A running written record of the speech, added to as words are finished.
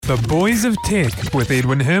The Boys of Tech with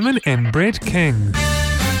Edwin Herman and Brett King.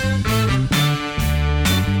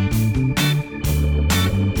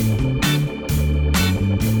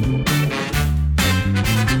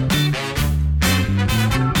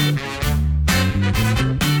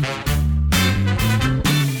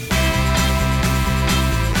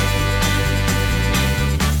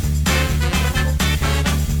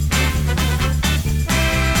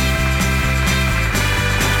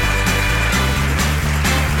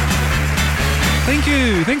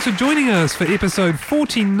 Thanks for joining us for episode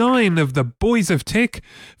 49 of The Boys of Tech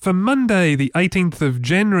for Monday, the 18th of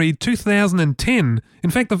January 2010. In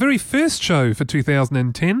fact, the very first show for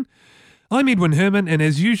 2010. I'm Edwin Herman, and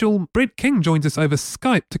as usual, Brett King joins us over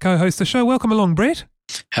Skype to co-host the show. Welcome along, Brett.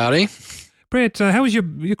 Howdy. Brett, how was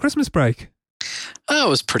your Christmas break? Oh, it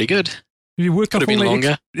was pretty good. You worked Could off have been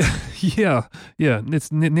longer. Yeah,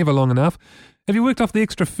 it's never long enough. Have you worked off the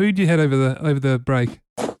extra food you had over the break?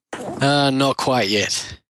 Not quite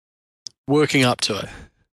yet. Working up to it.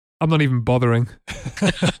 I'm not even bothering.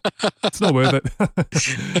 It's not worth it.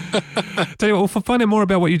 Tell you what, we'll find out more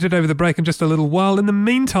about what you did over the break in just a little while. In the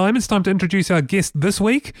meantime, it's time to introduce our guest this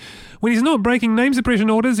week. When he's not breaking name suppression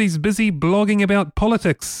orders, he's busy blogging about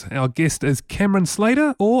politics. Our guest is Cameron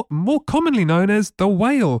Slater, or more commonly known as The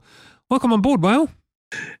Whale. Welcome on board, Whale.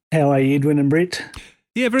 How are you, Edwin and Brett?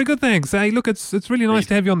 Yeah, very good, thanks. Hey, look, it's really nice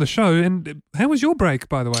to have you on the show. And how was your break,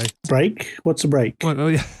 by the way? Break? What's a break?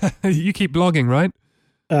 Well, you keep blogging, right?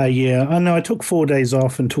 Yeah, I know. I took 4 days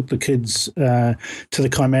off and took the kids to the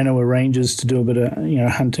Kaimanawa Ranges to do a bit of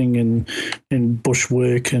hunting and bush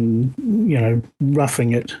work and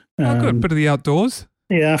roughing it. Good, bit of the outdoors.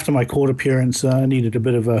 Yeah, after my court appearance, I needed a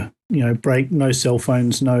bit of a break. No cell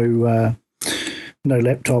phones, no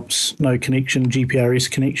laptops, no connection,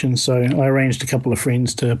 GPRS connection. So I arranged a couple of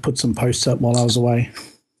friends to put some posts up while I was away.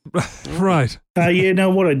 Right.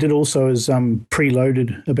 What I did also is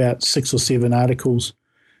preloaded about 6 or 7 articles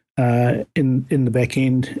in the back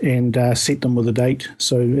end and set them with a date.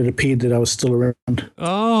 So it appeared that I was still around.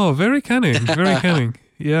 Oh, very cunning. Very cunning.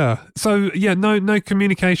 Yeah. So, no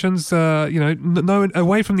communications, no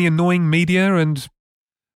away from the annoying media and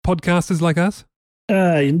podcasters like us?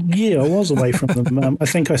 I was away from them. I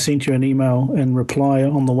think I sent you an email in reply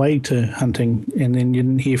on the way to hunting, and then you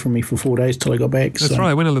didn't hear from me for 4 days till I got back. That's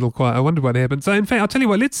right. I went a little quiet. I wondered what happened. So, in fact, I'll tell you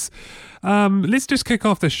what. Let's just kick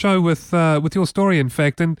off the show with your story. In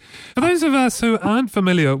fact, and for those of us who aren't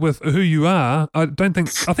familiar with who you are, I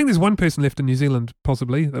think there's one person left in New Zealand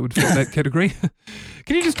possibly that would fit that category.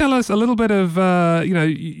 Can you just tell us a little bit of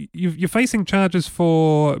you're facing charges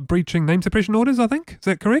for breaching name suppression orders? I think, is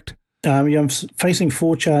that correct? I'm facing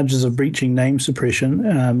 4 charges of breaching name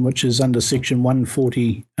suppression, which is under Section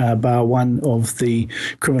 140 bar 1 of the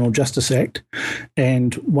Criminal Justice Act,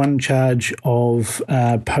 and 1 charge of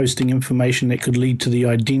posting information that could lead to the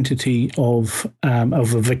identity of a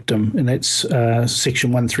victim, and that's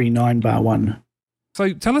Section 139 bar 1.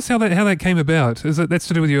 So tell us how that came about. That's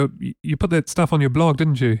to do with you put that stuff on your blog,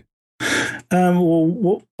 didn't you?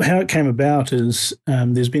 How it came about is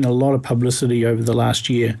there's been a lot of publicity over the last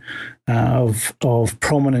year of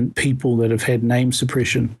prominent people that have had name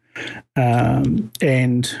suppression,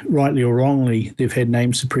 and rightly or wrongly, they've had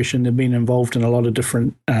name suppression. They've been involved in a lot of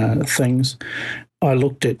different things. I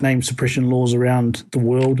looked at name suppression laws around the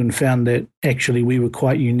world and found that actually we were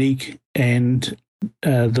quite unique, and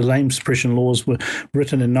the name suppression laws were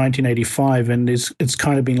written in 1985, and it's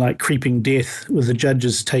kind of been like creeping death, with the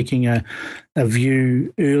judges taking a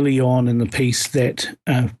view early on in the piece that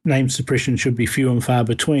name suppression should be few and far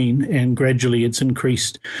between, and gradually it's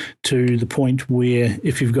increased to the point where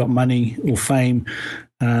if you've got money or fame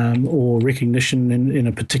or recognition in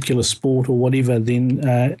a particular sport or whatever,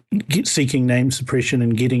 then seeking name suppression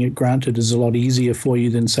and getting it granted is a lot easier for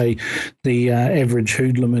you than, say, the average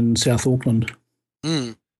hoodlum in South Auckland.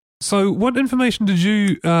 Mm. So what information did you,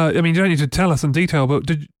 you don't need to tell us in detail, but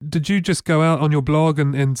did you just go out on your blog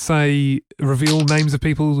and say, reveal names of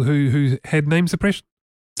people who had name suppression?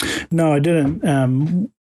 No, I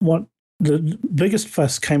didn't. What the biggest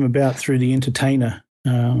fuss came about through the entertainer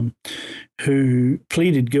who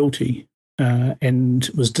pleaded guilty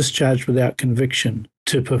and was discharged without conviction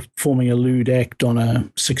to performing a lewd act on a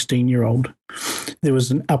 16-year-old. There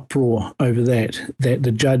was an uproar over that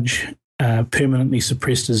the judge permanently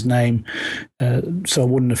suppressed his name so it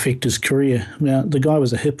wouldn't affect his career. Now, the guy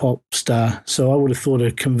was a hip-hop star, so I would have thought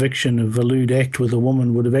a conviction of a lewd act with a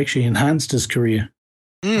woman would have actually enhanced his career.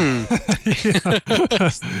 Yeah,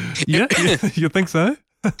 you think so?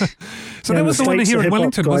 So that was the one here in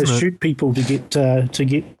Wellington, wasn't it? Shoot people to get the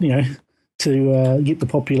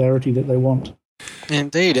popularity that they want.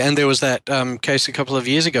 Indeed, and there was that case a couple of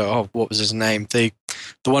years ago. Oh, what was his name? The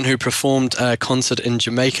one who performed a concert in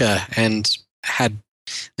Jamaica and had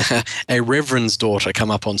a reverend's daughter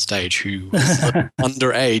come up on stage who was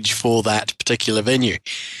underage for that particular venue.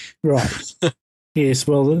 Right. Yes,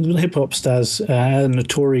 well, the hip-hop stars are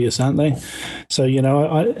notorious, aren't they? So,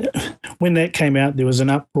 when that came out, there was an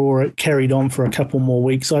uproar. It carried on for a couple more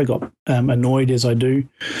weeks. I got annoyed, as I do,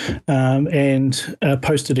 and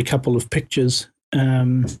posted a couple of pictures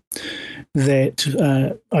that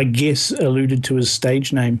I guess alluded to his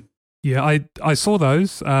stage name. Yeah, I saw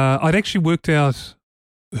those. I'd actually worked out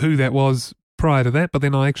who that was prior to that, but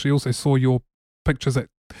then I actually also saw your pictures that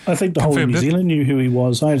I think the whole of New Zealand knew who he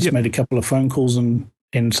was. I just made a couple of phone calls and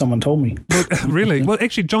someone told me. Well, really? Well,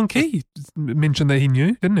 actually, John Key mentioned that he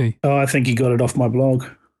knew, didn't he? Oh, I think he got it off my blog.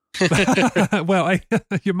 Well,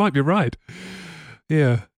 you might be right.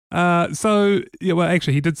 Yeah.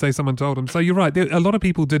 Actually, he did say someone told him. So you're right. A lot of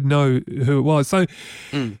people did know who it was. So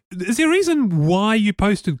is there a reason why you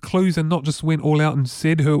posted clues and not just went all out and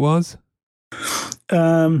said who it was?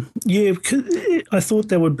 I thought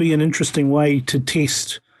that would be an interesting way to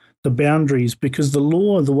test the boundaries, because the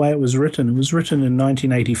law, the way it was written in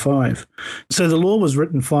 1985. So the law was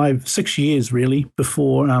written 5-6 years really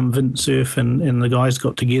before Vint Cerf and the guys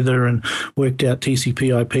got together and worked out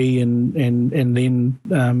TCP/IP and then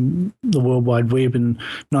the World Wide Web in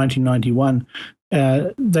 1991.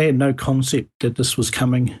 They had no concept that this was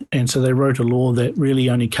coming, and so they wrote a law that really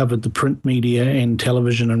only covered the print media and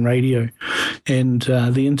television and radio, and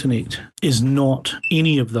the internet is not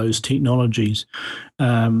any of those technologies.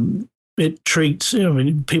 It treats,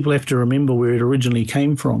 people have to remember where it originally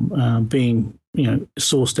came from, being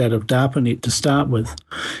sourced out of DARPANET to start with,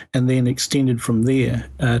 and then extended from there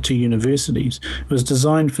to universities. It was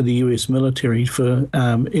designed for the US military for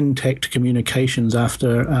intact communications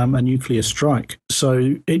after a nuclear strike.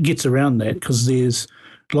 So it gets around that because there's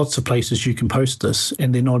lots of places you can post this,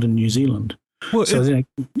 and they're not in New Zealand. Well, so then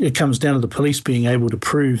it comes down to the police being able to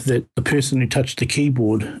prove that the person who touched the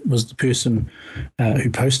keyboard was the person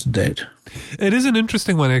who posted that. It is an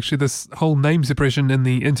interesting one, actually, this whole name suppression in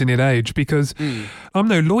the internet age, because I'm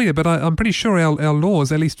no lawyer, but I'm pretty sure our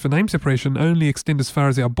laws, at least for name suppression, only extend as far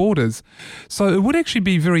as our borders. So it would actually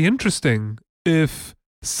be very interesting if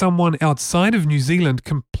someone outside of New Zealand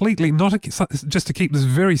completely, just to keep this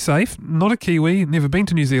very safe, not a Kiwi, never been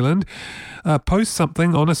to New Zealand, post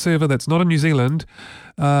something on a server that's not in New Zealand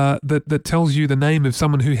that tells you the name of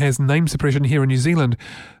someone who has name suppression here in New Zealand.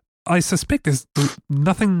 I suspect there's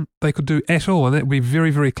nothing they could do at all, and that would be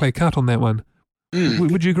very, very clear-cut on that one.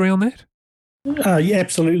 Would you agree on that? Yeah,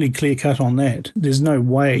 absolutely clear cut on that. There's no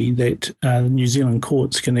way that New Zealand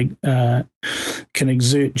courts can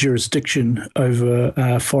exert jurisdiction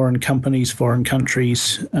over foreign companies, foreign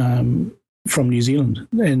countries from New Zealand,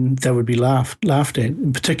 and they would be laughed at,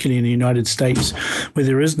 and particularly in the United States, where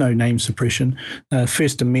there is no name suppression.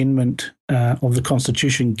 First Amendment of the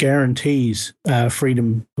Constitution guarantees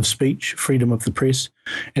freedom of speech, freedom of the press,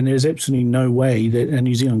 and there's absolutely no way that a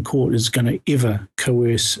New Zealand court is going to ever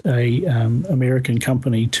coerce a American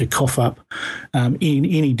company to cough up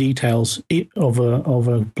any details of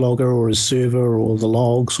a blogger or a server or the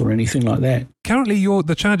logs or anything like that. Currently,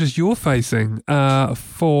 the charges you're facing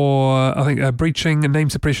for, I think, breaching name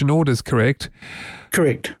suppression orders, correct?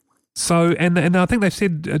 Correct. So, and I think they've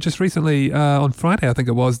said just recently, on Friday, I think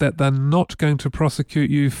it was, that they're not going to prosecute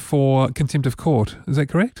you for contempt of court. Is that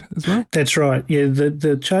correct as well? That's right. Yeah,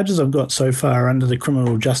 the charges I've got so far are under the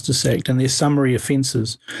Criminal Justice Act, and they're summary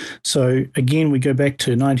offences. So, again, we go back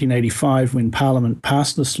to 1985 when Parliament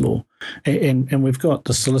passed this law. And we've got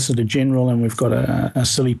the Solicitor General, and we've got a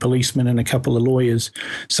silly policeman and a couple of lawyers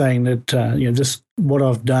saying that this, what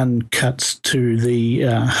I've done cuts to the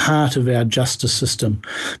heart of our justice system.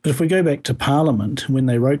 But if we go back to Parliament, when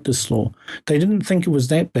they wrote this law, they didn't think it was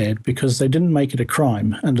that bad because they didn't make it a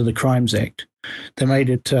crime under the Crimes Act. They made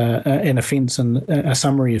it an offence and a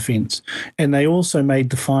summary offence, and they also made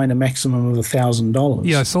the fine a maximum of $1,000.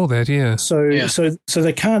 Yeah, I saw that. Yeah. So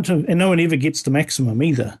they can't have, and no one ever gets the maximum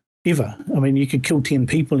either. Ever. I mean, you could kill 10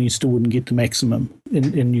 people and you still wouldn't get the maximum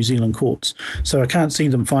in New Zealand courts. So I can't see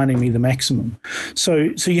them finding me the maximum.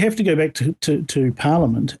 So you have to go back to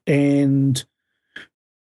Parliament and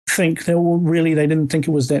think that, well, really, they didn't think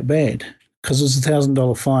it was that bad because it's a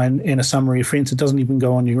 $1,000 fine and a summary offence. It doesn't even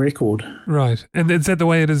go on your record. Right. And is that the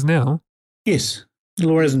way it is now? Yes. The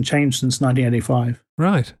law hasn't changed since 1985.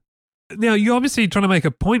 Right. Now, you're obviously trying to make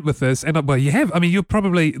a point with this, and, well, you have. I mean, you're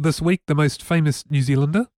probably, this week, the most famous New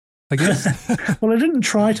Zealander. I guess. Well, I didn't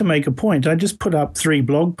try to make a point. I just put up 3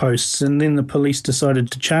 blog posts, and then the police decided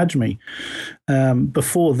to charge me.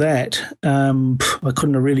 Before that, I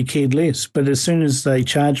couldn't have really cared less. But as soon as they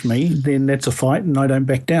charge me, then that's a fight, and I don't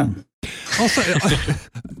back down.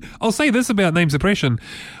 I'll say this about name suppression.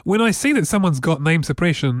 When I see that someone's got name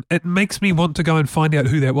suppression, it makes me want to go and find out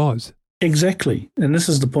who that was. Exactly. And this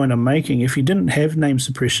is the point I'm making. If you didn't have name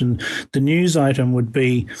suppression, the news item would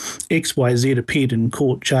be XYZ appeared in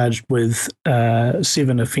court charged with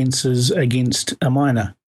 7 offences against a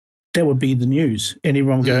minor. That would be the news. And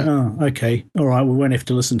everyone would go, oh, okay, all right, we won't have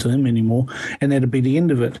to listen to him anymore. And that'd be the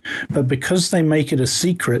end of it. But because they make it a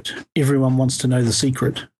secret, everyone wants to know the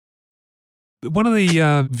secret. One of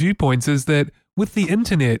the viewpoints is that with the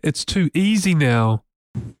internet, it's too easy now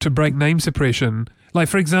to break name suppression. Like,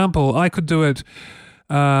 for example, I could do it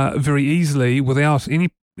very easily without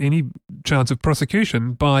any chance of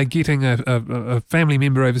prosecution by getting a family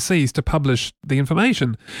member overseas to publish the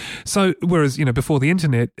information. So, whereas, before the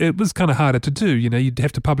internet, it was kind of harder to do. You'd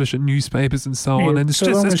have to publish it in newspapers and so on. And it's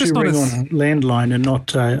just not on a landline and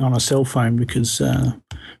not on a cell phone because, the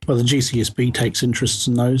GCSB takes interests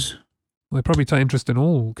in those. Well, they probably take interest in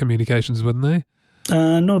all communications, wouldn't they?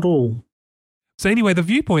 Not all. So anyway, the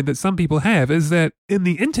viewpoint that some people have is that in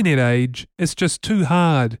the internet age, it's just too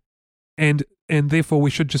hard, and therefore we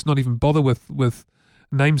should just not even bother with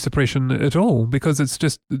name suppression at all because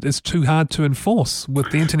it's too hard to enforce with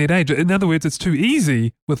the internet age. In other words, it's too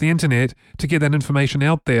easy with the internet to get that information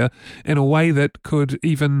out there in a way that could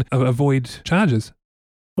even avoid charges.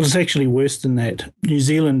 Well, it's actually worse than that. New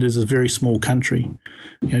Zealand is a very small country.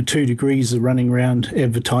 2 degrees are running around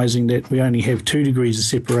advertising that we only have 2 degrees of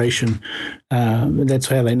separation. That's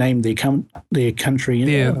how they named their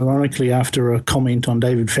country, ironically, after a comment on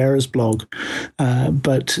David Farrer's blog.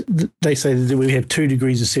 But they say that we have 2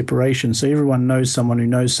 degrees of separation, so everyone knows someone who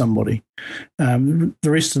knows somebody. The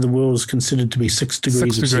rest of the world is considered to be 6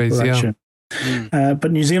 degrees of separation. Yeah.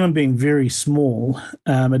 But New Zealand being very small,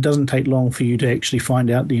 it doesn't take long for you to actually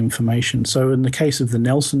find out the information. So in the case of the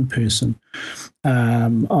Nelson person,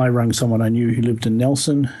 I rang someone I knew who lived in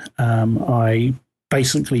Nelson. I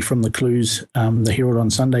basically, from the clues the Herald on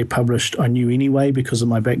Sunday published, I knew anyway because of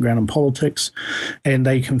my background in politics, and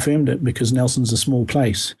they confirmed it because Nelson's a small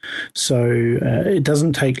place. So it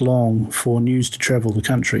doesn't take long for news to travel the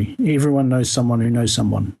country. Everyone knows someone who knows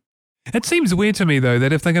someone. It seems weird to me, though,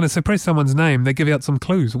 that if they're going to suppress someone's name, they give out some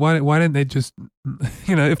clues. Why don't they just, if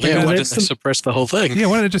they're why didn't they suppress the whole thing? Yeah,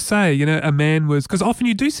 why don't they just say, a man was, because often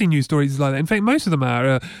you do see news stories like that. In fact, most of them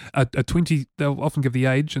are a 20, they'll often give the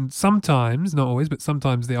age and sometimes, not always, but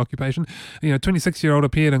sometimes the occupation. 26-year-old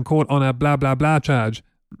appeared in court on a blah, blah, blah charge.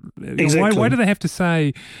 Exactly. Why do they have to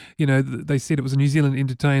say, they said it was a New Zealand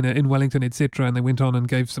entertainer in Wellington, etc., and they went on and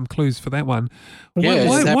gave some clues for that one?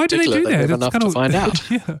 Why do they do that? It's enough to find out.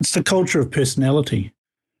 Yeah. It's the culture of personality.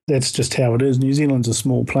 That's just how it is. New Zealand's a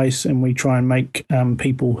small place, and we try and make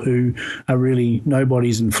people who are really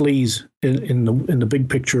nobodies and fleas in the big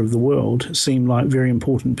picture of the world seem like very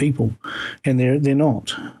important people, and they're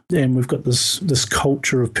not. And we've got this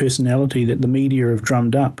culture of personality that the media have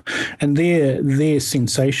drummed up, and their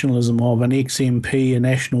sensationalism of an ex-MP, a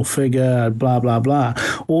national figure, blah blah blah,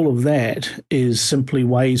 all of that is simply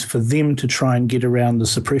ways for them to try and get around the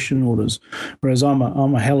suppression orders. Whereas I'm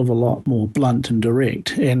a hell of a lot more blunt and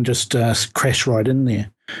direct, and just crash right in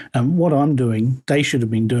there. What I'm doing, they should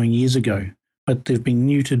have been doing years ago, but they've been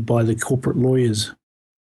neutered by the corporate lawyers.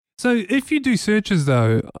 So if you do searches,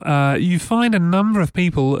 though, you find a number of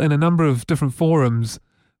people in a number of different forums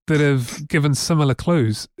that have given similar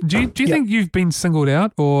clues. Do you think you've been singled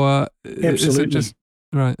out, or is it just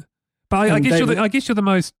right? But I guess you're the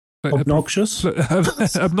most obnoxious.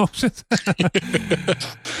 Obnoxious.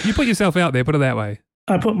 You put yourself out there. Put it that way.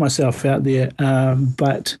 I put myself out there,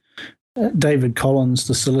 but David Collins,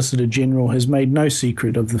 the Solicitor General, has made no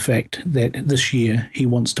secret of the fact that this year he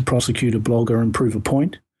wants to prosecute a blogger and prove a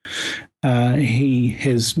point. He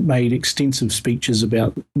has made extensive speeches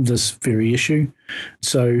about this very issue.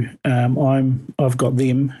 So I've got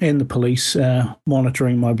them and the police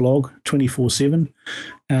monitoring my blog 24/7,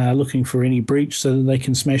 looking for any breach so that they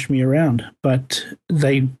can smash me around. But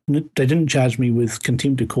they didn't charge me with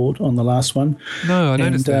contempt of court on the last one. No, I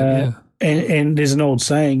noticed that. Yeah. And there's an old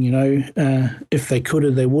saying, if they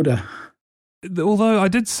coulda, they woulda. Although I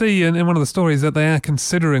did see in one of the stories that they are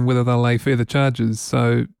considering whether they'll lay further charges.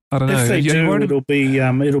 So I don't know. If they do,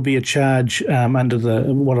 it'll be a charge under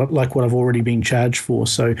what I've already been charged for.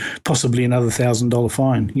 So possibly another $1,000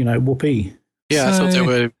 fine. Whoopee. Yeah, I thought they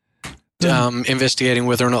were investigating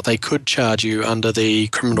whether or not they could charge you under the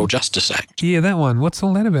Criminal Justice Act. Yeah, that one. What's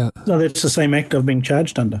all that about? No, that's the same act I've been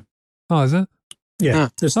charged under. Oh, is it? Yeah,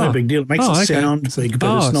 it's no big deal. It makes it sound big,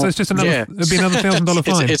 but it's not. So it's just another. It'd be another $1,000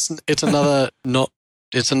 fine. It's another not.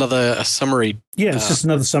 It's another summary. Yeah, it's just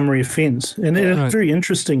another summary offence, and it's very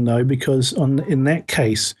interesting though, because in that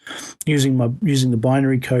case, using the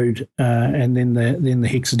binary code and then the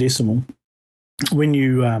hexadecimal, when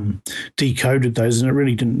you decoded those, and it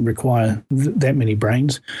really didn't require that many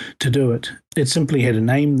brains to do it. It simply had a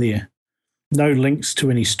name there. No links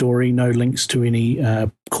to any story, no links to any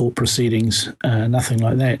court proceedings, nothing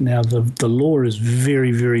like that. Now, the law is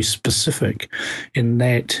very, very specific in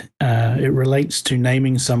that it relates to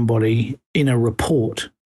naming somebody in a report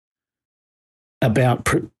about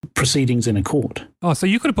proceedings in a court. Oh, so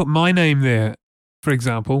you could have put my name there, for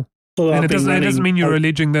example, and it doesn't mean you're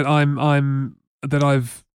alleging that I'm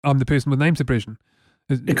the person with name suppression.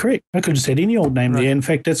 Correct. I could have said any old name there. In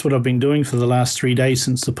fact, that's what I've been doing for the last 3 days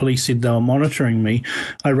since the police said they were monitoring me.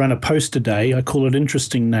 I run a post a day. I call it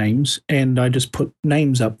Interesting Names, and I just put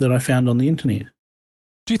names up that I found on the internet.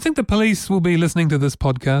 Do you think the police will be listening to this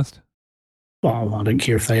podcast? Well, I don't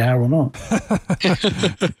care if they are or not.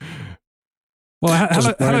 Well,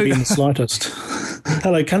 hello. Be in the slightest.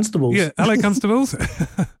 Hello, constables. Yeah, hello, constables.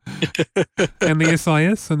 And the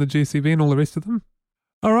SIS and the GCB and all the rest of them.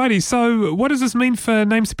 Alrighty, so what does this mean for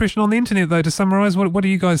name suppression on the internet, though? To summarise, what do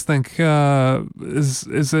you guys think? Is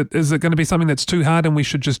it going to be something that's too hard and we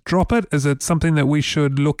should just drop it? Is it something that we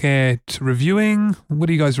should look at reviewing? What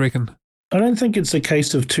do you guys reckon? I don't think it's a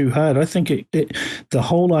case of too hard. I think the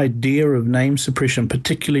whole idea of name suppression,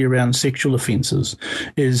 particularly around sexual offences,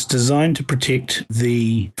 is designed to protect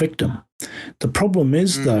the victim. The problem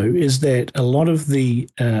is, though, is that a lot of the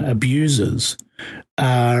abusers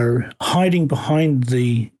are hiding behind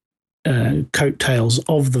the coattails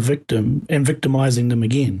of the victim and victimizing them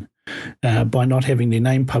again by not having their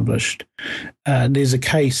name published. There's a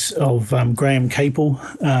case of Graham Capel,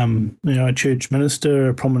 a church minister,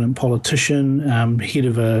 a prominent politician, head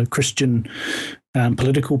of a Christian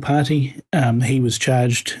political party. He was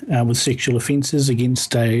charged with sexual offences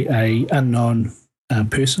against a unknown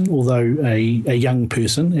person, although a young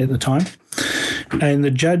person at the time. And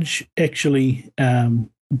the judge actually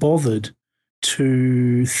bothered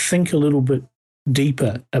to think a little bit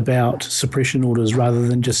deeper about suppression orders rather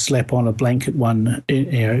than just slap on a blanket one,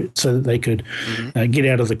 so that they could get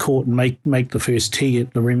out of the court and make the first tee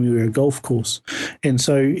at the Remuera golf course. And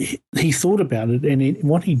so he thought about it, and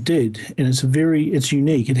what he did, and it's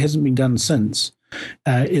unique, it hasn't been done since,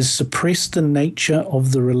 is suppress the nature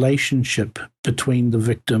of the relationship between the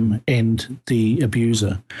victim and the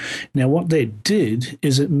abuser. Now, what that did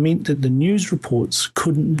is it meant that the news reports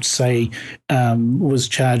couldn't say was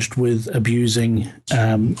charged with abusing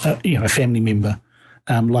a family member,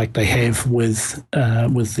 like they have with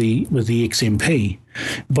the ex-MP.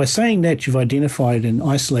 By saying that, you've identified and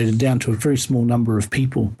isolated down to a very small number of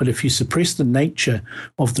people. But if you suppress the nature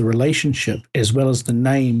of the relationship as well as the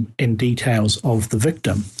name and details of the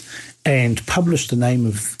victim and publish the name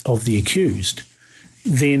of the accused,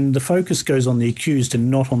 then the focus goes on the accused and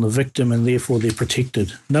not on the victim, and therefore they're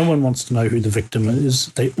protected. No one wants to know who the victim is.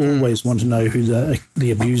 They always want to know who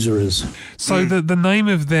the abuser is. So the name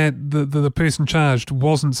of the person charged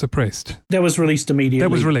wasn't suppressed? That was released immediately. That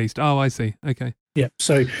was released. Oh, I see. Okay. Yeah.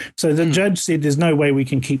 So the judge said there's no way we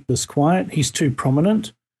can keep this quiet. He's too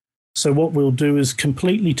prominent. So what we'll do is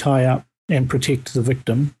completely tie up and protect the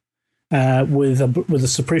victim with a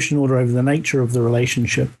suppression order over the nature of the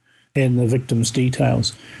relationship and the victim's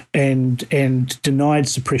details, and denied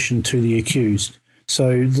suppression to the accused.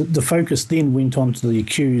 So the focus then went on to the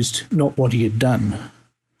accused, not what he had done,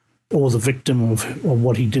 or the victim of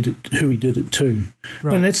what he did it, who he did it to.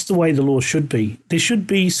 Right. And that's the way the law should be. There should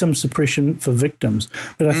be some suppression for victims,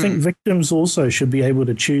 but I think victims also should be able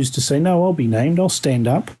to choose to say, no, I'll be named, I'll stand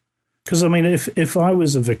up. Because, I mean, if I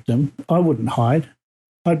was a victim, I wouldn't hide.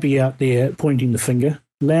 I'd be out there pointing the finger,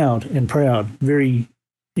 loud and proud, very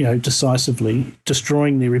decisively,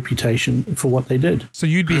 destroying their reputation for what they did. So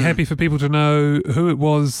you'd be happy for people to know who it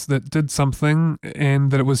was that did something and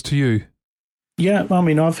that it was to you? Yeah, I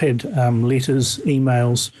mean, I've had letters,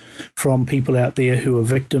 emails from people out there who are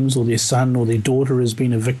victims, or their son or their daughter has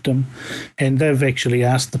been a victim, and they've actually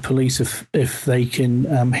asked the police if they can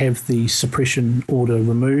have the suppression order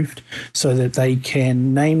removed so that they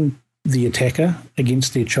can name the attacker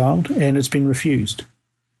against their child, and it's been refused.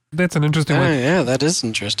 That's an interesting one. Yeah, that is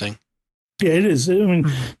interesting. Yeah, it is. I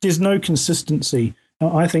mean, there's no consistency.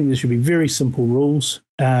 I think there should be very simple rules.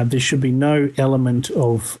 There should be no element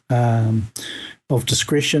of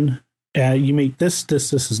discretion. You meet this, and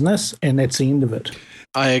this, and that's the end of it.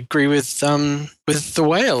 I agree with the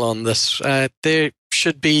whale on this. There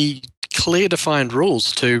should be clear defined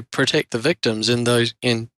rules to protect the victims in those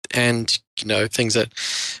and things that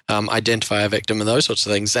identify a victim and those sorts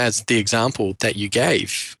of things, as the example that you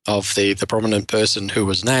gave of the prominent person who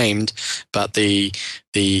was named, but the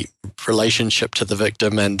relationship to the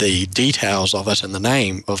victim and the details of it and the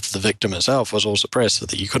name of the victim itself was all suppressed so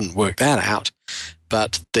that you couldn't work that out.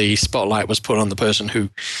 But the spotlight was put on the person who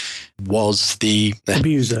was the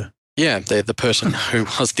abuser. Yeah, the person who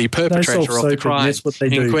was the perpetrator of the crime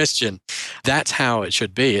in question. That's how it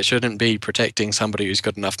should be. It shouldn't be protecting somebody who's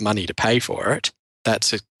got enough money to pay for it.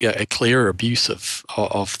 That's a clear abuse of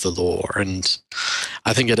the law. And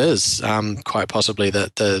I think it is quite possibly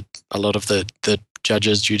that a lot of the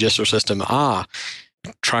judges' judicial system are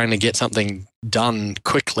trying to get something done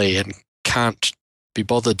quickly and can't be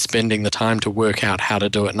bothered spending the time to work out how to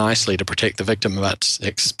do it nicely to protect the victim but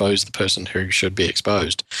expose the person who should be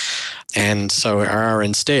exposed. And so are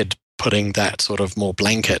instead putting that sort of more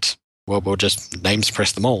blanket, well, we'll just name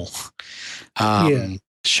suppress them all.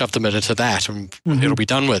 Shove them into that and it'll be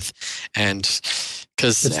done with. And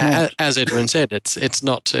because as Edwin said, it's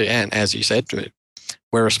not too, and as you said,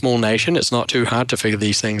 we're a small nation. It's not too hard to figure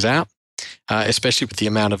these things out. Especially with the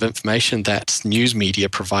amount of information that news media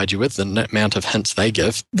provide you with, the amount of hints they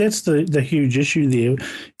give. That's the huge issue there,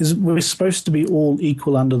 is we're supposed to be all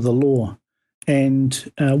equal under the law.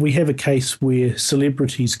 And we have a case where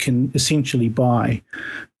celebrities can essentially buy,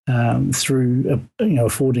 through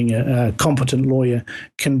affording a competent lawyer,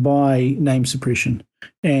 can buy name suppression.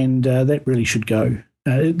 And that really should go.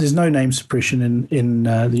 There's no name suppression in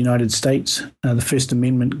the United States. The First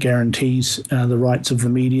Amendment guarantees the rights of the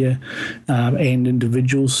media and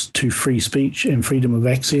individuals to free speech and freedom of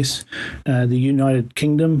access. The United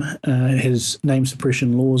Kingdom has name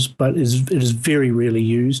suppression laws, but it is very rarely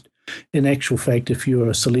used. In actual fact, if you're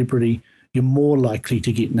a celebrity, you're more likely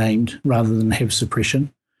to get named rather than have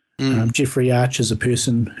suppression. Jeffrey Arch is a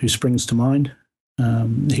person who springs to mind.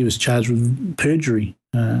 He was charged with perjury,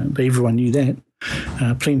 but everyone knew that.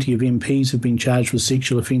 Plenty of MPs have been charged with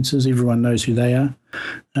sexual offences. Everyone knows who they are.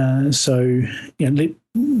 So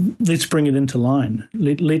let's bring it into line.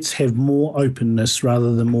 Let's have more openness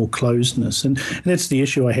rather than more closedness. And that's the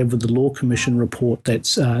issue I have with the Law Commission report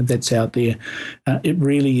that's out there. It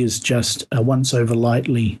really is just a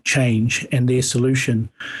once-over-lightly change, and their solution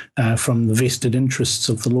from the vested interests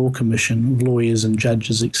of the Law Commission, lawyers and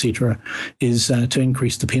judges, etc., is to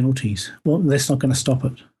increase the penalties. Well, that's not going to stop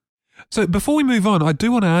it. So before we move on, I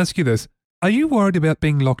do want to ask you this. Are you worried about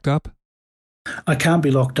being locked up? I can't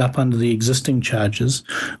be locked up under the existing charges.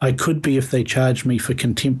 I could be if they charge me for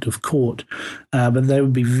contempt of court, but they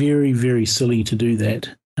would be very, very silly to do that.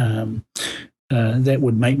 That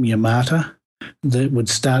would make me a martyr. That would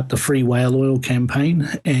start the free whale oil campaign,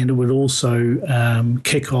 and it would also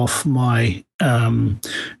kick off my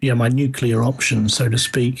my nuclear option, so to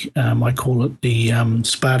speak. I call it the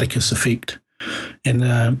Spartacus effect. And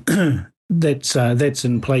that's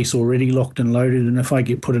in place already, locked and loaded. And if I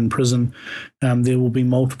get put in prison, there will be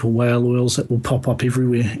multiple whale oils that will pop up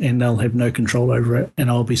everywhere, and they'll have no control over it.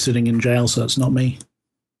 And I'll be sitting in jail, so it's not me.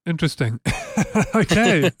 Interesting.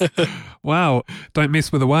 Okay. Wow. Don't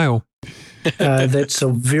mess with a whale. That's a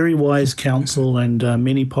very wise counsel, and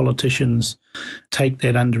many politicians take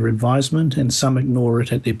that under advisement, and some ignore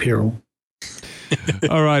it at their peril.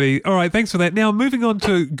 All righty. All right. Thanks for that. Now, moving on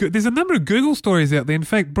to, there's a number of Google stories out there. In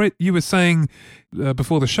fact, Brett, you were saying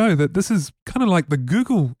before the show that this is kind of like the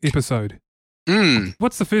Google episode.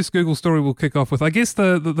 What's the first Google story we'll kick off with? I guess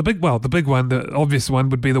the big one, the obvious one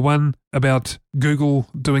would be the one about Google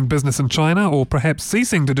doing business in China, or perhaps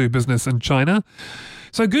ceasing to do business in China.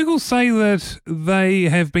 So Google say that they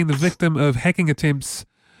have been the victim of hacking attempts.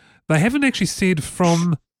 They haven't actually said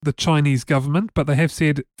from the Chinese government, but they have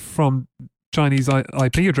said from Chinese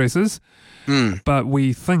IP addresses, but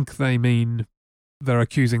we think they mean they're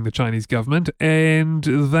accusing the Chinese government, and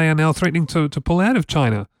they are now threatening to pull out of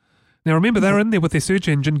China. Now, remember, they're in there with their search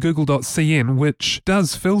engine, Google.cn, which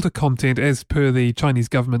does filter content as per the Chinese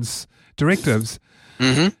government's directives.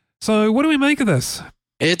 So what do we make of this?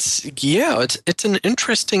 It's an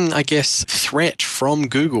interesting, I guess, threat from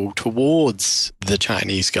Google towards the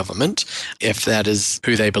Chinese government, if that is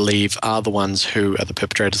who they believe are the ones who are the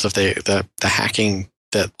perpetrators of the hacking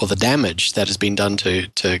or the damage that has been done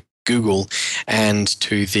to Google and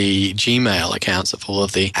to the Gmail accounts of all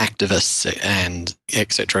of the activists and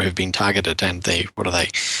etc. who've been targeted, and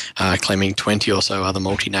claiming 20 or so other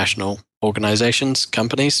multinational organizations,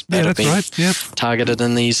 companies that have been targeted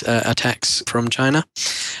in these attacks from China.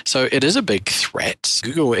 So it is a big threat.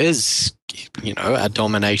 Google is, a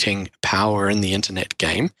dominating power in the internet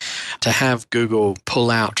game. To have Google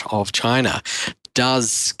pull out of China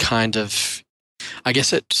does kind of, I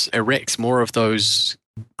guess it erects more of those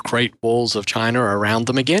great walls of China around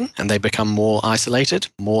them again, and they become more isolated,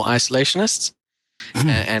 more isolationists,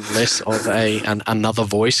 and less of another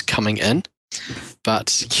voice coming in.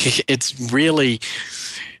 But it's really,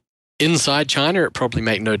 inside China, it probably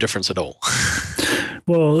make no difference at all.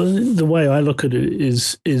 Well, the way I look at it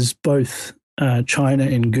is both China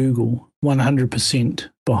and Google 100%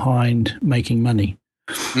 behind making money.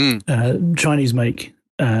 Chinese make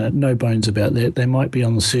no bones about that. They might be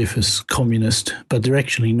on the surface communist, but they're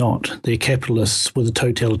actually not. They're capitalists with a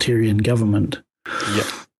totalitarian government. Yep.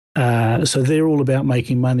 So they're all about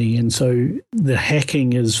making money. And so the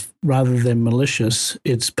hacking is, rather than malicious,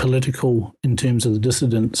 it's political in terms of the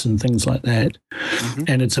dissidents and things like that. Mm-hmm.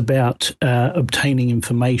 And it's about obtaining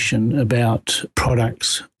information about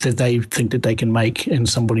products that they think that they can make, and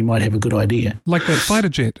somebody might have a good idea. Like that fighter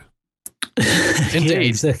jet. Indeed. Yeah,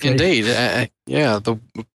 exactly. Indeed. The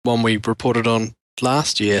one we reported on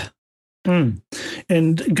last year. And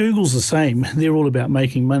Google's the same. They're all about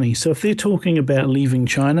making money. So if they're talking about leaving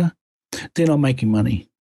China, they're not making money.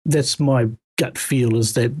 That's my gut feel,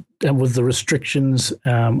 is that with the restrictions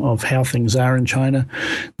of how things are in China,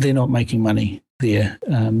 they're not making money there.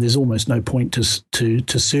 There's almost no point to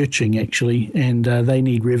searching, actually, and they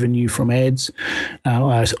need revenue from ads.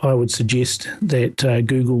 I would suggest that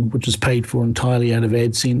Google, which is paid for entirely out of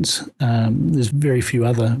AdSense, there's very few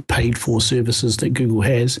other paid for services that Google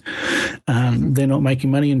has. They're not making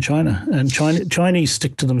money in China, and Chinese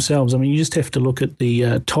stick to themselves. I mean, you just have to look at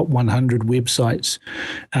the top 100 websites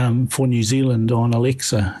for New Zealand on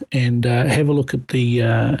Alexa, and have a look at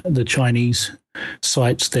the Chinese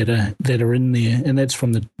sites that are in there, and that's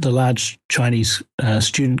from the large Chinese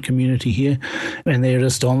student community here, and they're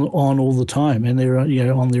just on all the time, and they're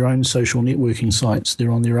on their own social networking sites, they're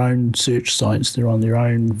on their own search sites, they're on their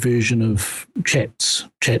own version of chat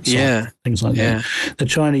sites, things like that. The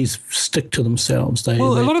Chinese stick to themselves. A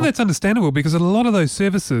lot of that's understandable, because a lot of those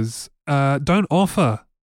services don't offer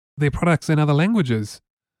their products in other languages.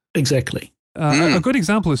 Exactly. A good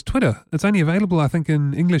example is Twitter. It's only available, I think,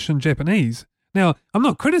 in English and Japanese. Now, I'm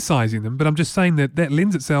not criticizing them, but I'm just saying that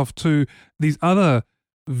lends itself to these other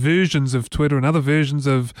versions of Twitter and other versions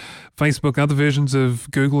of Facebook, other versions of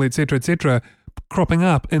Google, et cetera, cropping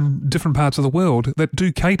up in different parts of the world that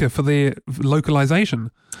do cater for their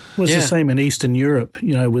localization. Well, it's the same in Eastern Europe,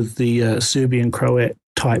 with the Serbian, Croat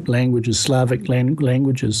type languages, Slavic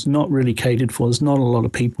languages, not really catered for. There's not a lot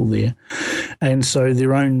of people there. And so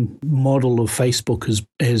their own model of Facebook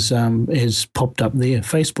has popped up there.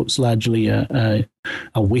 Facebook's largely a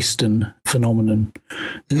Western phenomenon.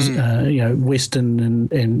 Western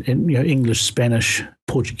and English, Spanish,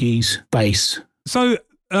 Portuguese base. So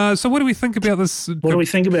what do we think about this? What do we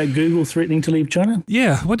think about Google threatening to leave China?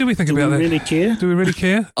 Yeah, what do we think about that? Do we really care? Do we really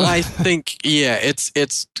care? I think,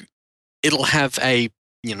 it'll have the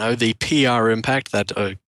PR impact that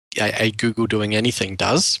a Google doing anything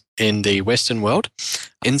does in the Western world.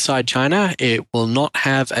 Inside China, it will not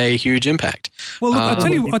have a huge impact. Well, look, I'll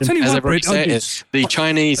tell you what, Brett.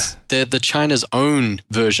 The China's own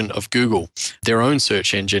version of Google, their own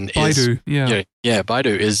search engine Baidu,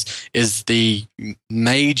 Baidu is the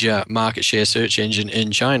major market share search engine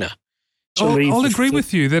in China. I'll agree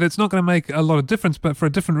with you that it's not going to make a lot of difference, but for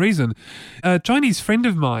a different reason. A Chinese friend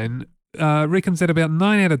of mine reckons that about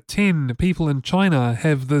 9 out of 10 people in China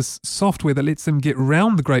have this software that lets them get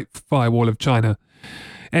round the Great Firewall of China.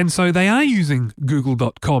 And so they are using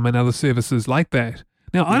Google.com and other services like that.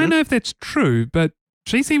 Now, I don't know if that's true, but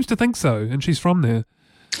she seems to think so, and she's from there.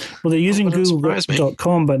 Well, they're using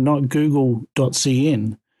Google.com, but not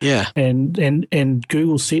Google.cn. Yeah. And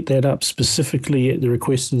Google set that up specifically at the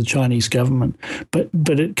request of the Chinese government. But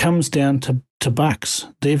it comes down to bucks.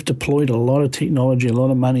 They've deployed a lot of technology, a lot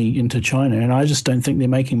of money into China, and I just don't think they're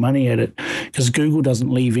making money at it, because Google doesn't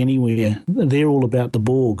leave anywhere. They're all about the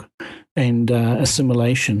Borg and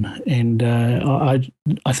assimilation. And I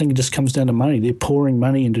think it just comes down to money. They're pouring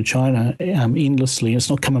money into China endlessly, and it's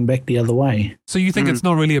not coming back the other way. So you think it's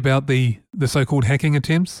not really about the so-called hacking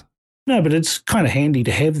attempts? No, but it's kind of handy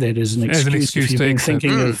to have that as an excuse if you've been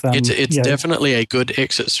thinking of... it's definitely a good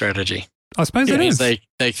exit strategy. I suppose it is.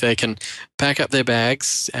 They can pack up their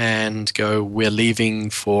bags and go, we're leaving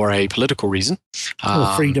for a political reason.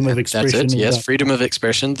 Freedom of expression. That's it, yes, freedom of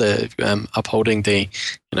expression, the upholding the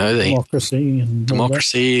democracy,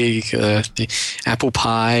 the apple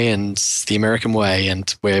pie and the American way,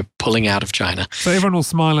 and we're pulling out of China. So everyone will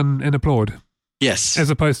smile and applaud. Yes. As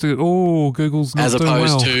opposed to, Google's not doing well.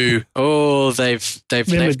 As opposed to, they've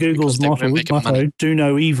remember Google's motto, do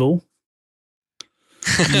no evil.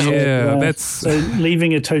 Yeah, so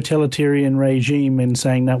leaving a totalitarian regime and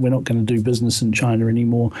saying that we're not going to do business in China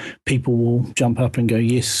anymore, people will jump up and go,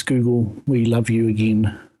 yes, Google, we love you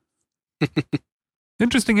again.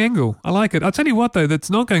 Interesting angle. I like it. I'll tell you what, though, that's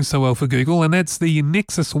not going so well for Google, and that's the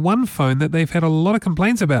Nexus 1 phone that they've had a lot of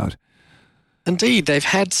complaints about. Indeed, they've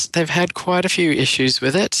had quite a few issues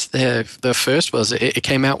with it. The first was it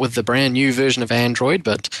came out with the brand new version of Android,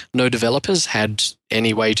 but no developers had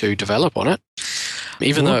any way to develop on it.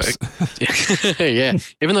 Even though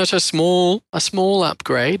it's a small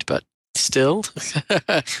upgrade, but still,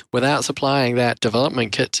 without supplying that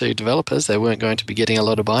development kit to developers, they weren't going to be getting a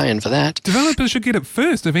lot of buy-in for that. Developers should get it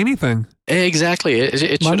first, if anything. Exactly.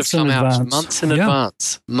 It should have come out months in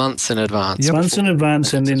advance. Months in advance. Yep. Months in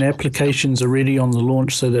advance, and then applications are ready on the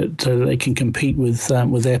launch so that they can compete with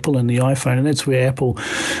Apple and the iPhone. And that's where Apple,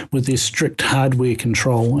 with their strict hardware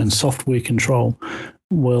control and software control,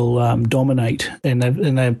 will dominate, and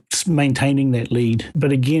they're maintaining that lead.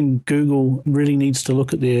 But again, Google really needs to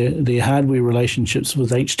look at their hardware relationships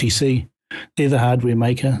with HTC. They're the hardware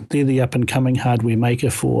maker. They're the up-and-coming hardware maker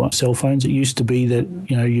for cell phones. It used to be that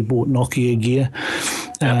you bought Nokia gear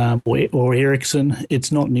or Ericsson.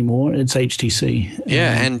 It's not anymore. It's HTC.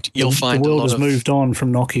 Yeah, and you'll find the world has moved on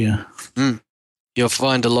from Nokia. You'll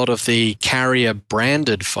find a lot of the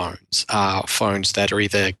carrier-branded phones are phones that are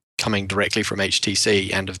either coming directly from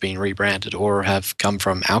HTC and have been rebranded, or have come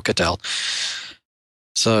from Alcatel.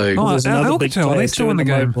 So Alcatel, are they still in the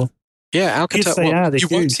game? Yeah, Alcatel. Yes, they are. You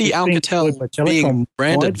won't see Alcatel being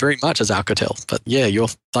branded very much as Alcatel, but yeah, you're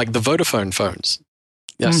like the Vodafone phones.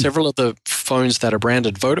 Yeah, several of the phones that are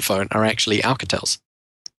branded Vodafone are actually Alcatels.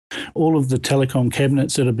 All of the telecom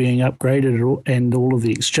cabinets that are being upgraded, and all of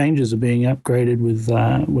the exchanges are being upgraded with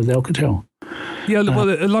Alcatel. Yeah, well,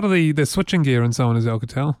 a lot of the switching gear and so on is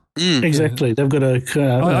Alcatel. Exactly. They've got a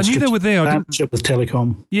I knew they were there. Partnership with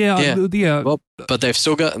telecom. Yeah. Well, but they're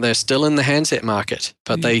still in the handset market,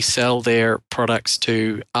 but they sell their products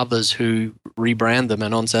to others who rebrand them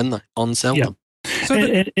and on-sell them. So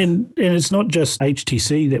and it's not just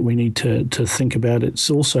HTC that we need to think about. It's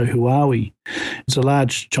also Huawei. It's a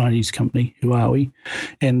large Chinese company, Huawei,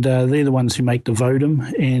 and they're the ones who make the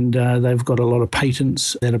Vodem, and they've got a lot of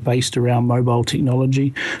patents that are based around mobile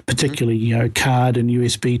technology, particularly card and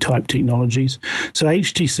USB type technologies. So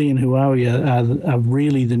HTC and Huawei are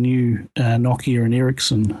really the new Nokia and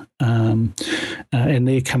Ericsson, and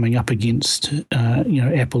they're coming up against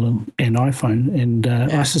Apple and iPhone, and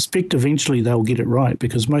I suspect eventually they'll get it right,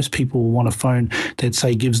 because most people will want a phone that,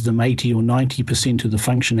 say, gives them 80 or 90% of the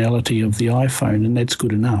functionality of the iPhone, and that's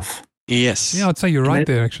good enough. Yes. Yeah, I'd say you're right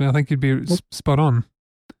there. Actually, I think you'd be spot on.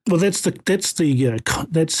 Well,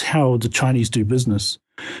 that's how the Chinese do business.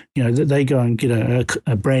 They go and get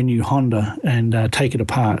a brand new Honda and take it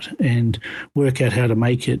apart and work out how to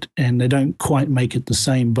make it, and they don't quite make it the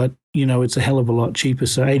same, but it's a hell of a lot cheaper.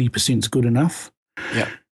 So 80% is good enough. Yeah.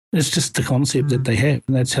 It's just the concept that they have,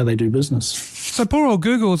 and that's how they do business. So poor old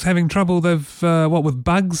Google's having trouble. They've with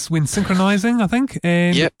bugs when synchronizing, I think.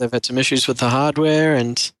 And they've had some issues with the hardware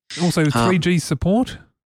and also 3G support.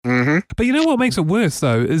 Mm-hmm. But you know what makes it worse,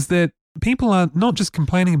 though, is that people are not just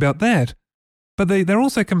complaining about that, but they're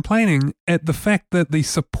also complaining at the fact that the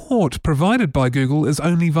support provided by Google is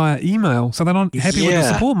only via email. So they're not happy with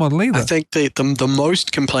the support model either. I think the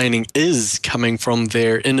most complaining is coming from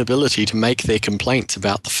their inability to make their complaints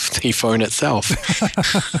about the phone itself.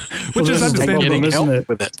 Which is understandable, isn't it?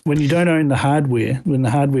 With it. When you don't own the hardware, when the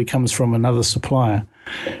hardware comes from another supplier,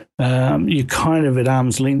 you're kind of at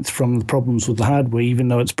arm's length from the problems with the hardware, even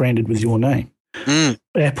though it's branded with your name.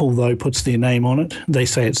 Apple, though, puts their name on it. They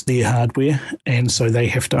say it's their hardware, and so they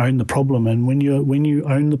have to own the problem. And when you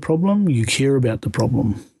own the problem, you care about the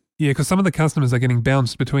problem. Yeah, because some of the customers are getting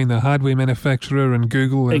bounced between the hardware manufacturer and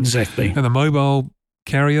Google and the mobile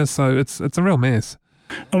carrier, so it's a real mess.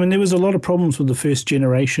 I mean, there was a lot of problems with the first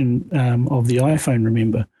generation of the iPhone,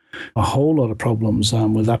 remember? A whole lot of problems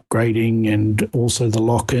with upgrading and also the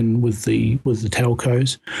lock-in with the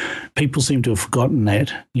telcos. People seem to have forgotten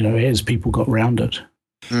that, as people got round it.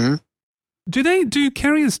 Mm-hmm. Do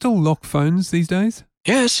carriers still lock phones these days?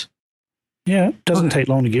 Yes. Yeah, it doesn't take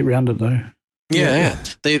long to get round it, though. Yeah.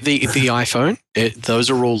 The iPhone, those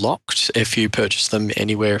are all locked if you purchase them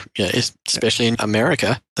anywhere, especially in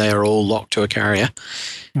America. They are all locked to a carrier.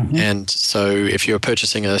 Mm-hmm. And so if you're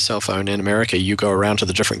purchasing a cell phone in America, you go around to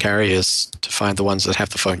the different carriers to find the ones that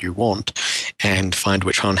have the phone you want and find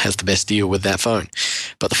which one has the best deal with that phone.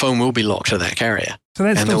 But the phone will be locked to that carrier. So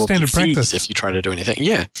that's still standard practice if you try to do anything.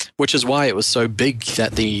 Yeah, which is why it was so big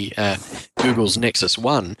that the Google's Nexus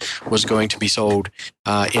 1 was going to be sold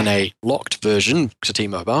in a locked version to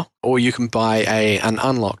T-Mobile, or you can buy an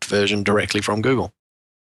unlocked version directly from Google.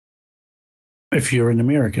 If you're in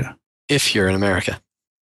America. If you're in America.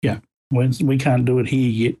 Yeah. We can't do it here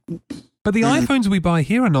yet. But the iPhones we buy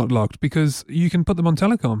here are not locked because you can put them on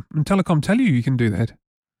Telecom, and Telecom tell you can do that.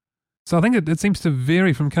 So I think it seems to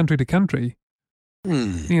vary from country to country.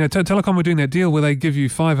 You know, Telecom were doing that deal where they give you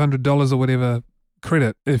 $500 or whatever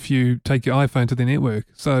credit if you take your iPhone to their network.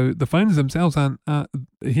 So the phones themselves aren't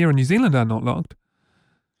here in New Zealand are not locked.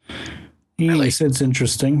 Yes, that's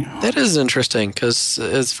interesting. That is interesting because,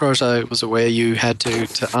 as far as I was aware, you had to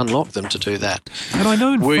unlock them to do that. And I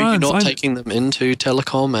know in were France, you not taking them into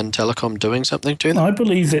Telecom and Telecom doing something to them? I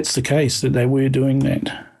believe that's the case, that they were doing that.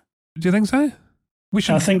 Do you think so? We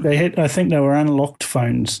should. I think they were unlocked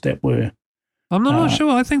phones that were. I'm not sure.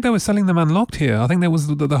 I think they were selling them unlocked here. I think that was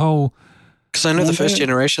the whole. Because I know the first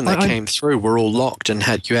generation that came through were all locked and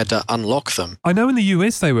you had to unlock them. I know in the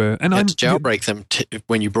US they were. And you had to jailbreak them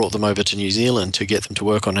when you brought them over to New Zealand to get them to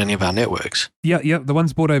work on any of our networks. Yeah, the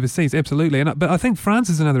ones bought overseas, absolutely. But I think France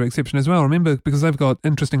is another exception as well. Remember, because they've got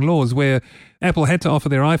interesting laws where Apple had to offer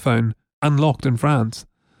their iPhone unlocked in France.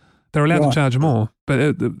 They're allowed to charge more,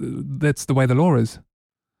 but that's the way the law is.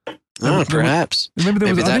 Oh, perhaps. Remember,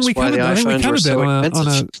 there was. I think we covered that on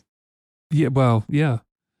a. Yeah, well, yeah.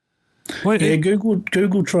 Well, yeah,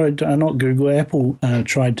 Google tried to, not Google, Apple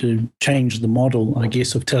tried to change the model, I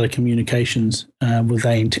guess, of telecommunications with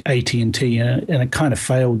AT&T, and it kind of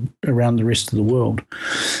failed around the rest of the world.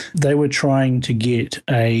 They were trying to get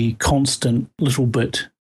a constant little bit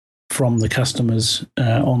from the customers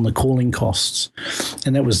on the calling costs,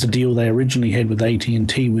 and that was the deal they originally had with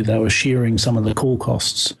AT&T, where they were sharing some of the call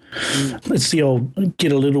costs. It's the old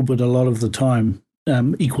get a little bit a lot of the time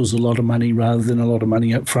equals a lot of money rather than a lot of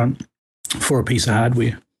money up front for a piece of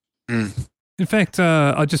hardware. In fact,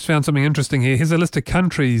 I just found something interesting here. Here's a list of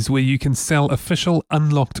countries where you can sell official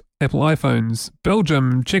unlocked Apple iPhones.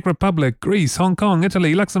 Belgium, Czech Republic, Greece, Hong Kong,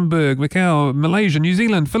 Italy, Luxembourg, Macau, Malaysia, New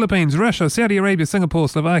Zealand, Philippines, Russia, Saudi Arabia, Singapore,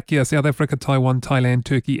 Slovakia, South Africa, Taiwan, Thailand,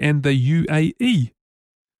 Turkey, and the UAE.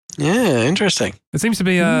 Yeah, interesting. It seems to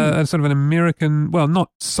be a sort of an American, well,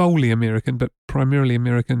 not solely American, but primarily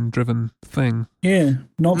American-driven thing. Yeah,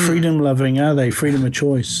 not freedom-loving, are they? Freedom of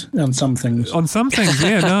choice on some things. On some things,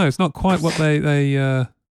 yeah, no, it's not quite what they how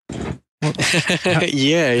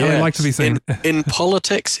they like to be seen. In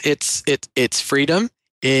politics, it's freedom.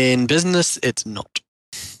 In business, it's not.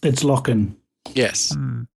 It's lock-in. Yes.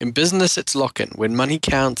 In business, it's lock-in. When money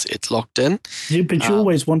counts, it's locked in. Yeah, but you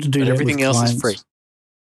always want to do that everything with else clients. is free.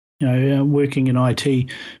 You know, working in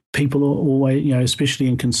IT, people are always, you know, especially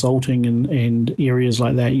in consulting and areas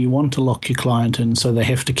like that, you want to lock your client in, so they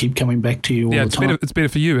have to keep coming back to you all the time. It's better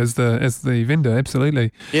for you as the vendor,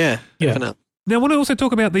 absolutely. Yeah, definitely. Now, I want to also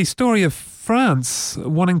talk about the story of France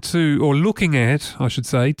wanting to, or looking at, I should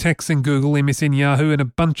say, taxing Google, MSN, Yahoo, and a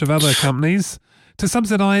bunch of other companies to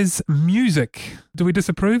subsidize music. Do we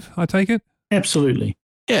disapprove, I take it? Absolutely.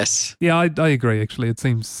 Yes. Yeah, I agree, actually. It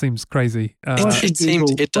seems crazy.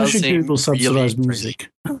 It does seem Google subsidize really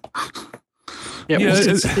music?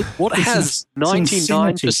 What has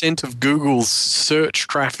 99% of Google's search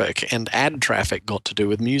traffic and ad traffic got to do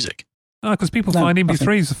with music? Oh, because people find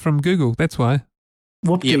MP3s from Google, that's why.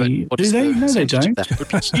 What do they? No, they don't. That would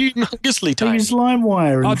be humongously They tiny. use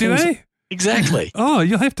LimeWire. Oh, do they? Exactly. Oh,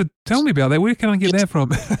 you'll have to tell me about that. Where can I get that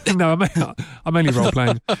from? No, I'm only role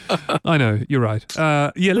playing. I know, you're right.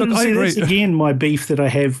 Yeah, look, I agree. That's again my beef that I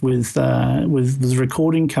have with the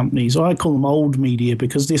recording companies. I call them old media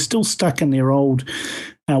because they're still stuck in their old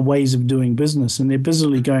ways of doing business, and they're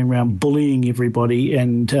busily going around bullying everybody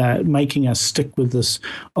and making us stick with this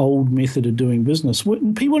old method of doing business.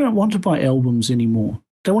 People don't want to buy albums anymore.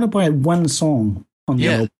 They want to buy one song on the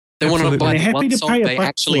album. They want to buy happy one to song pay they $1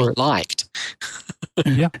 actually for it. liked.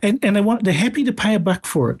 Yeah, and they're happy to pay $1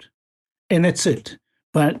 for it, and that's it.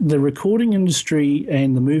 But the recording industry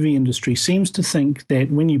and the movie industry seems to think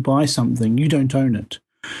that when you buy something, you don't own it,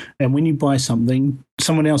 and when you buy something,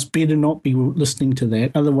 someone else better not be listening to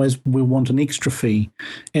that. Otherwise, we'll want an extra fee,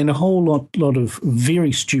 and a whole lot of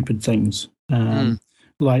very stupid things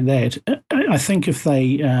like that. I think if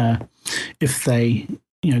they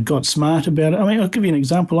got smart about it. I mean, I'll give you an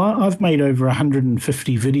example. I've made over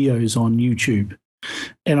 150 videos on YouTube,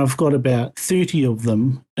 and I've got about 30 of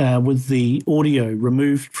them with the audio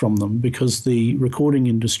removed from them because the recording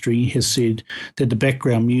industry has said that the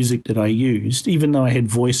background music that I used, even though I had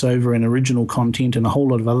voiceover and original content and a whole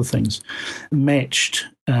lot of other things, matched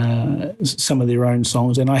some of their own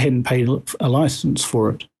songs, and I hadn't paid a license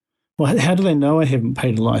for it. Well, how do they know I haven't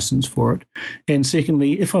paid a license for it? And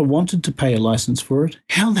secondly, if I wanted to pay a license for it,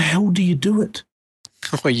 how the hell do you do it?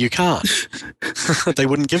 Well, you can't. They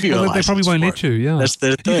wouldn't give you a license. They probably won't for let it. you, yeah. That's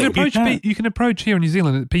the thing. You can approach here in New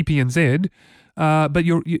Zealand at PPNZ, but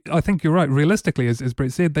I think you're right. Realistically, as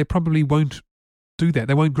Brett said, they probably won't do that.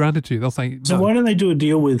 They won't grant it to you. They'll say, So no. why don't they do a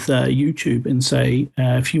deal with YouTube and say,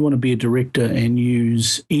 if you want to be a director and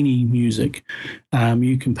use any music,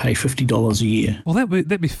 you can pay $50 a year. Well,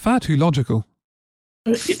 that'd be far too logical.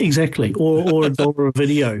 Exactly. Or $1 a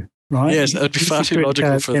video, right? Yes, that'd be far too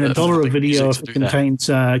logical for and the $1 a video if music it to do that. contains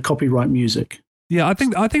copyright music. Yeah, I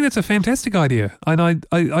think that's a fantastic idea, and I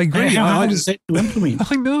agree. How hard is that to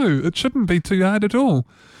implement? I know it shouldn't be too hard at all.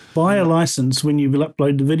 Buy a license when you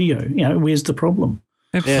upload the video. Where's the problem?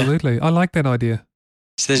 Absolutely, I like that idea.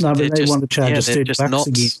 So No, but they want to charge us they're $30 just not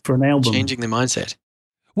again for an album. changing their mindset.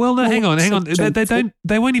 Well, no, hang on. so-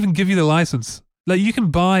 They won't even give you the license. Like, you can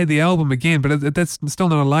buy the album again, but that's still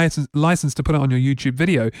not a license to put it on your YouTube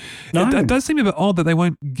video. No. It does seem a bit odd that they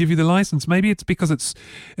won't give you the license. Maybe it's because it's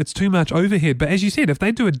too much overhead. But as you said, if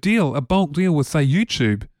they do a bulk deal with, say,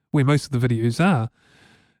 YouTube, where most of the videos are,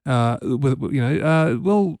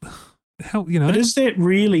 well, how, But is that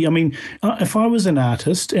really, if I was an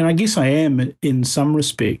artist, and I guess I am in some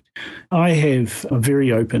respect, I have a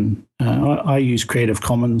very open, I use Creative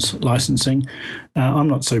Commons licensing. I'm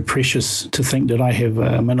not so precious to think that I have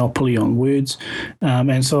a monopoly on words.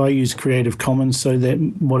 And so I use Creative Commons so that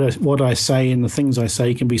what I say and the things I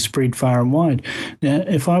say can be spread far and wide. Now,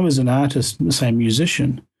 if I was an artist, say a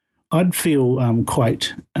musician, I'd feel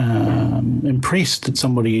quite impressed that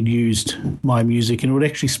somebody had used my music and would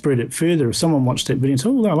actually spread it further. If someone watched that video and said,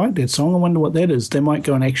 "Oh, I like that song, I wonder what that is," they might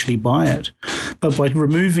go and actually buy it. But by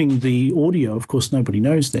removing the audio, of course, nobody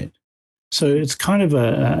knows that. So it's kind of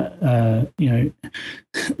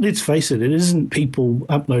let's face it, it isn't people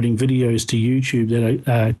uploading videos to YouTube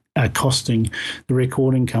that are costing the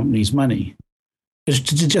recording companies money. It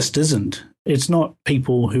just isn't. It's not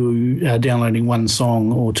people who are downloading one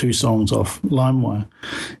song or two songs off LimeWire.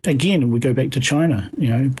 Again, we go back to China,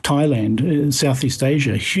 Thailand, Southeast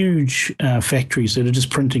Asia, huge factories that are just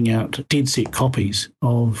printing out dead set copies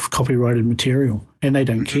of copyrighted material, and they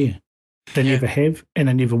don't care. They never have, and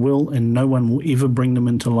they never will, and no one will ever bring them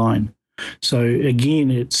into line. So again,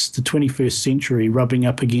 it's the 21st century rubbing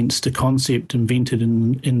up against a concept invented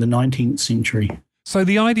in the 19th century. So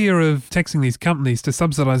the idea of taxing these companies to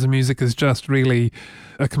subsidize the music is just really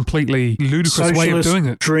a completely ludicrous way of doing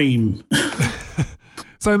it. Dream.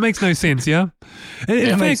 So it makes no sense, yeah?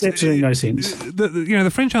 It makes absolutely no sense.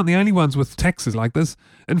 The French aren't the only ones with taxes like this.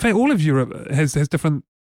 In fact, all of Europe has different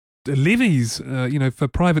levies, for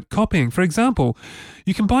private copying. For example,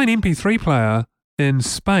 you can buy an MP3 player in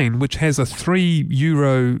Spain, which has a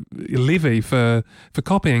 €3 levy for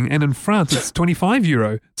copying, and in France it's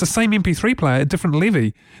 €25. It's the same MP3 player, a different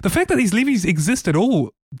levy. The fact that these levies exist at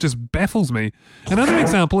all just baffles me. Another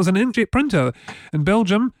example is an inkjet printer. In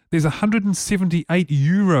Belgium, there's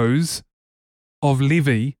 €178 of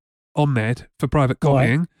levy on that for private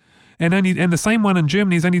copying, and the same one in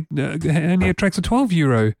Germany is only attracts a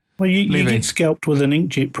 €12. Well, you get scalped with an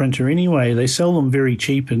inkjet printer anyway. They sell them very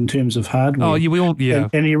cheap in terms of hardware. Oh, yeah.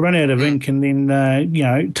 And you run out of ink, and then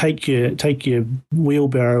take your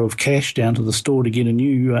wheelbarrow of cash down to the store to get a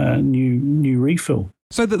new refill.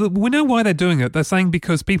 So we know why they're doing it. They're saying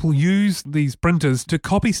because people use these printers to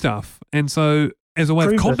copy stuff, and so as a way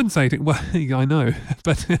of compensating. Well, I know,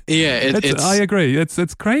 but yeah, I agree.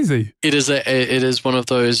 It's crazy. It is one of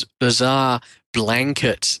those bizarre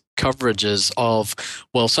blanket coverages of,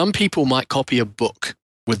 well, some people might copy a book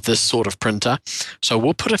with this sort of printer, so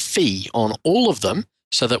we'll put a fee on all of them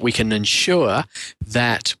so that we can ensure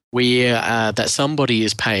that that somebody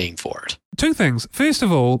is paying for it. Two things. First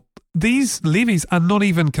of all, these levies are not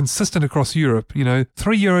even consistent across Europe.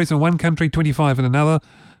 €3 in one country, 25 in another,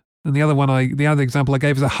 and the other example I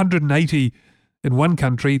gave is 180 in one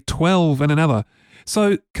country, 12 in another.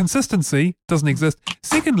 So consistency doesn't exist.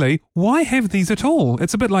 Secondly, why have these at all?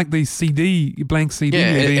 It's a bit like the blank CD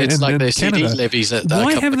levy it's in like the Canada. CD levies that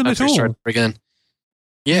why have them at all?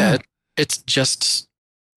 It's just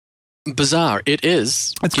bizarre. It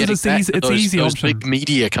is. It's because it's easy those option. Big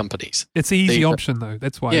media companies. It's easy option though.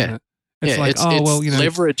 That's why. Isn't it? It's it's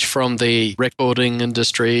leverage from the recording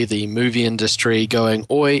industry, the movie industry, going,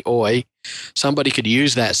 oi, oi, somebody could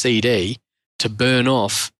use that CD to burn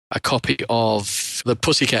off a copy of the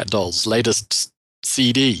Pussycat Dolls' latest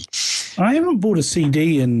CD. I haven't bought a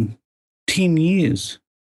CD in 10 years.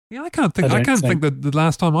 Yeah, I can't think that the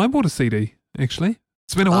last time I bought a CD, actually.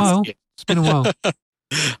 It's been a while. Year. It's been a while.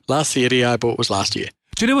 Last CD I bought was last year.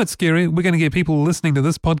 Do you know what's scary? We're going to get people listening to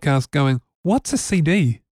this podcast going, what's a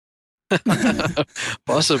CD?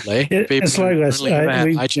 Possibly. It's like us.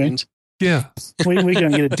 iTunes. Yeah. We're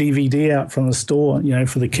going to get a DVD out from the store,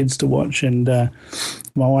 for the kids to watch. And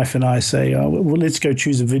my wife and I say, well, let's go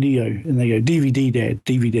choose a video. And they go, DVD, Dad,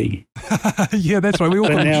 DVD. Yeah, that's right. We all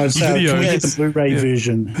But now it's videos. can we get the Blu-ray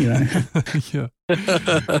version, Yeah.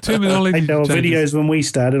 Terminology. There were changes. videos when we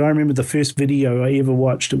started. I remember the first video I ever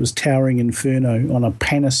watched. It was Towering Inferno on a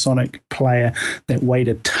Panasonic player that weighed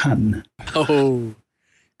a ton. Oh,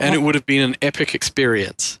 and it would have been an epic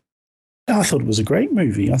experience. I thought it was a great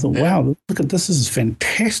movie. I thought, wow, look at this. This is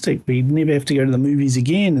fantastic. We never have to go to the movies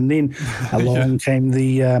again. And then along came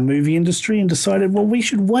the movie industry and decided, well, we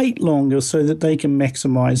should wait longer so that they can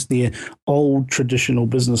maximize their old traditional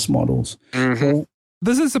business models. Mm-hmm. Well,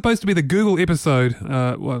 This is supposed to be the Google episode.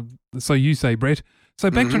 Well, so you say, Brett. So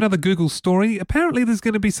back to another Google story. Apparently there's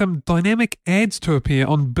going to be some dynamic ads to appear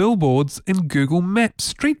on billboards in Google Maps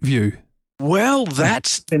Street View. Well,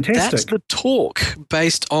 that's fantastic. the talk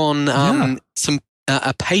based on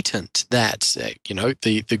a patent that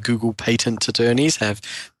the Google patent attorneys have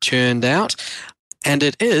churned out, and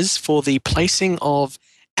it is for the placing of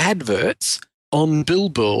adverts on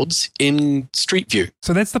billboards in Street View.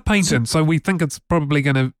 So that's the patent. So we think it's probably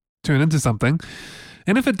going to turn into something.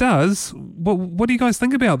 And if it does, what do you guys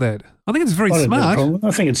think about that? I think it's very smart. I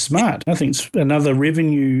think it's smart. I think it's another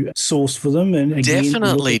revenue source for them. And again,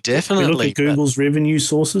 Definitely. We look at Google's revenue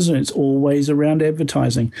sources, and it's always around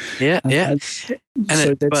advertising. Yeah.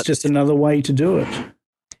 That's just another way to do it.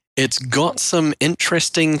 It's got some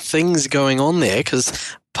interesting things going on there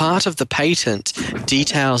because part of the patent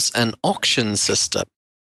details an auction system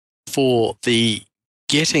for the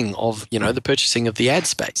getting of, the purchasing of the ad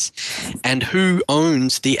space and who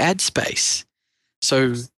owns the ad space.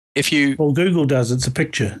 So Well, Google does. It's a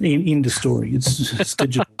picture. End of story. It's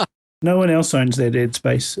digital. No one else owns that ad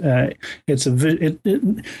space. That's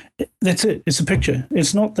it. It's a picture.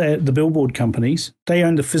 It's not the billboard companies. They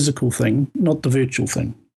own the physical thing, not the virtual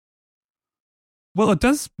thing. Well, it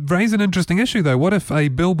does raise an interesting issue, though. What if a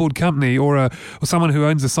billboard company or someone who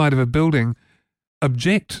owns the side of a building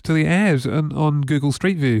object to the ad on Google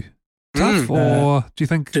Street View? Tough, or do you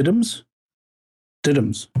think... Diddums.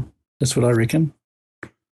 That's what I reckon.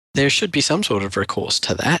 There should be some sort of recourse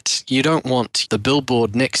to that. You don't want the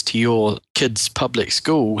billboard next to your kid's public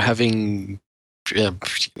school having,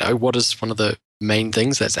 what is one of the main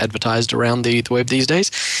things that's advertised around the web these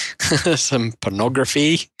days? Some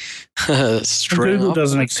pornography. Google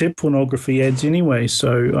doesn't accept pornography ads anyway,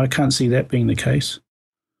 so I can't see that being the case.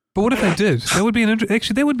 But what if they did? That would be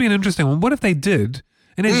an interesting one. What if they did?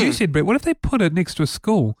 And as you said, Brett, what if they put it next to a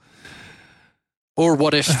school? Or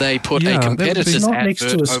what if they put a competitor's It's not advert next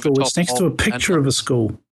to a school. It's next to a picture of a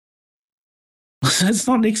school. It's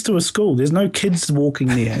not next to a school. There's no kids walking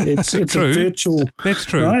there. It's a virtual. That's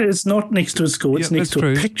true. Right? It's not next to a school. It's next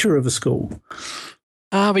to a picture of a school.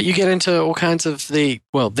 But you get into all kinds of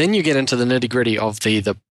then you get into the nitty-gritty of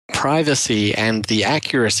the privacy and the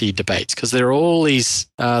accuracy debates, because there are all these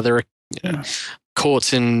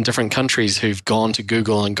courts in different countries who've gone to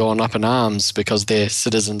Google and gone up in arms because their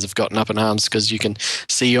citizens have gotten up in arms because you can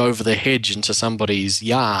see over the hedge into somebody's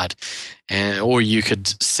yard, or you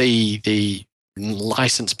could see the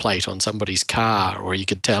license plate on somebody's car, or you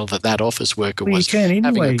could tell that office worker was having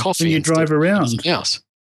a coffee when you drive around. Yes.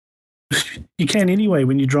 You can anyway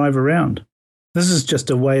when you drive around. This is just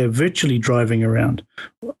a way of virtually driving around.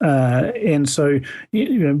 And so,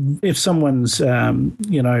 if someone's,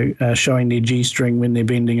 showing their G-string when they're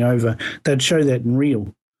bending over, they'd show that in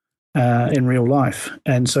real life.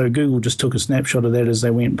 And so Google just took a snapshot of that as they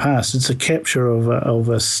went past. It's a capture of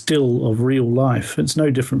a still of real life. It's no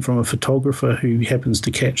different from a photographer who happens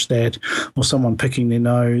to catch that, or someone picking their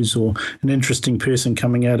nose, or an interesting person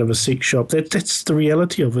coming out of a sex shop. That's the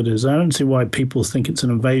reality of it. I don't see why people think it's an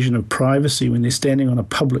invasion of privacy when they're standing on a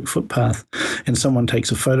public footpath and someone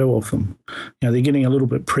takes a photo of them. They're getting a little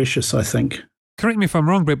bit precious, I think. Correct me if I'm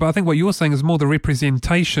wrong, Brett, but I think what you're saying is more the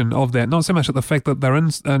representation of that, not so much at the fact that they're in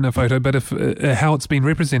a photo, but how it's been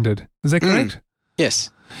represented. Is that correct? Yes.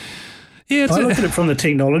 Yeah, I look at it from the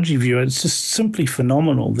technology view. It's just simply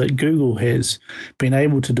phenomenal that Google has been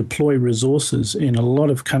able to deploy resources in a lot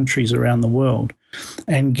of countries around the world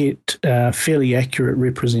and get fairly accurate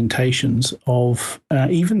representations of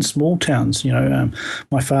even small towns.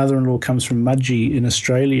 My father-in-law comes from Mudgee in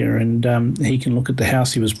Australia, and he can look at the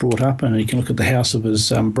house he was brought up in, and he can look at the house of his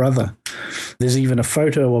brother. There's even a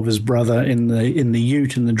photo of his brother in the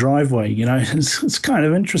ute in the driveway. It's kind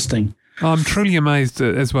of interesting. I'm truly amazed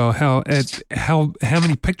as well how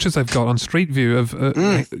many pictures they've got on Street View of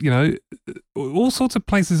all sorts of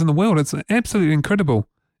places in the world. It's absolutely incredible.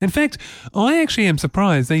 In fact, I actually am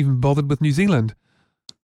surprised they even bothered with New Zealand.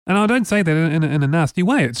 And I don't say that in a nasty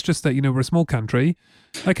way. It's just that, we're a small country.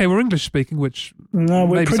 Okay, we're English speaking, which no,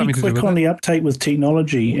 we're may be pretty something to do quick with on it. the uptake with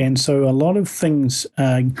technology, and so a lot of things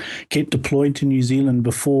get deployed to New Zealand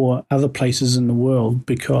before other places in the world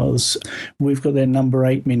because we've got that number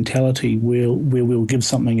 8 mentality where we'll give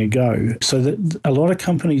something a go. So that a lot of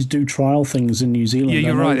companies do trial things in New Zealand. Yeah, I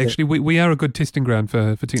you're know right. that. Actually, we are a good testing ground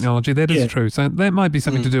for technology. That is Yeah. true. So that might be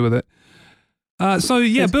something to do with it. Bill.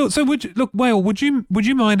 So Whale, would you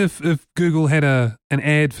mind if Google had an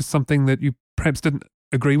ad for something that you perhaps didn't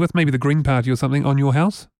agree with, maybe the Green Party or something, on your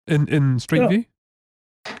house in Street View?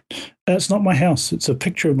 It's not my house. It's a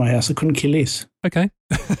picture of my house. I couldn't care less. Okay,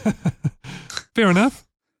 fair enough.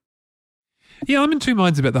 Yeah, I'm in two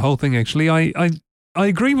minds about the whole thing. Actually, I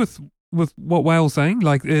agree with what Whale's saying.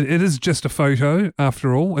 Like it is just a photo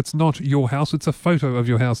after all. It's not your house. It's a photo of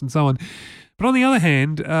your house and so on. But on the other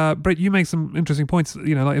hand, Brett, you make some interesting points.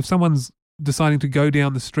 Like if someone's deciding to go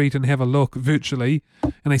down the street and have a look virtually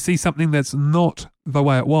and they see something that's not the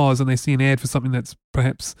way it was and they see an ad for something that's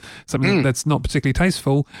perhaps something that's not particularly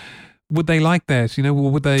tasteful, would they like that? Or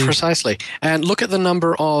would they? Precisely. And look at the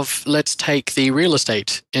number of, let's take the real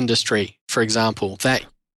estate industry, for example, that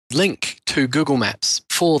link to Google Maps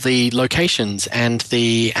for the locations and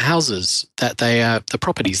the houses that the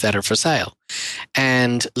properties that are for sale.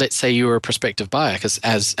 And let's say you were a prospective buyer, because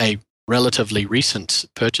as a relatively recent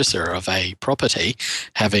purchaser of a property,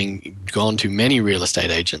 having gone to many real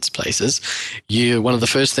estate agents' places, one of the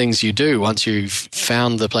first things you do once you've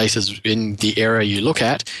found the places in the area you look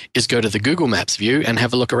at is go to the Google Maps view and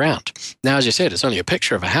have a look around. Now, as you said, it's only a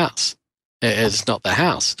picture of a house. It's not the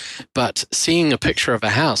house. But seeing a picture of a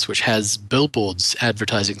house which has billboards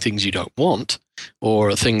advertising things you don't want,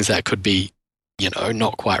 or things that could be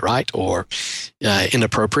not quite right or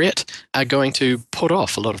inappropriate, are going to put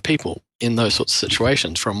off a lot of people in those sorts of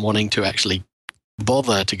situations from wanting to actually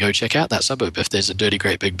bother to go check out that suburb if there's a dirty,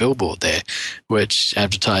 great big billboard there which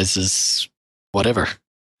advertises whatever.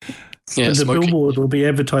 Yeah, And the smoking. billboard will be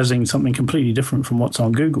advertising something completely different from what's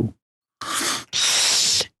on Google.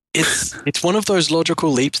 It's one of those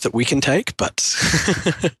logical leaps that we can take, but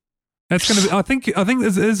That's going to be. I think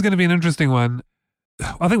this is going to be an interesting one.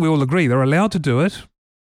 I think we all agree they're allowed to do it.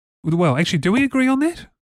 Well, actually, do we agree on that?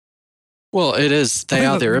 well, it is. They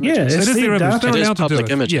are their yeah, images. it's It is their their image. data. They're It is allowed to do public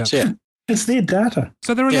it. images. Yeah. It's their data.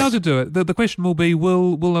 So they're allowed Yes. to do it. The question will be: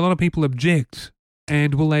 Will a lot of people object,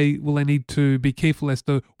 and will they need to be careful as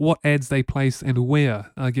to what ads they place and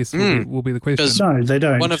where? I guess will be the question. Because No, they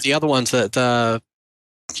don't. One of the other ones that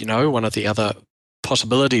one of the other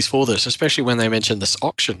possibilities for this, especially when they mention this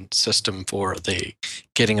auction system for the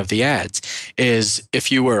getting of the ads, is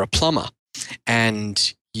if you were a plumber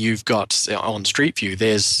and you've got on Street View,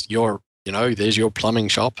 there's your plumbing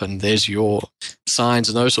shop and there's your signs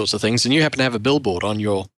and those sorts of things, and you happen to have a billboard on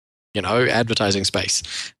your advertising space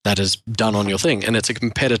that is done on your thing, and it's a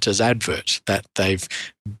competitor's advert that they've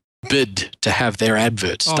bid to have their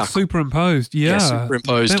advert stuck superimposed. Yeah,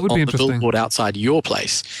 superimposed that would on be the interesting. billboard outside your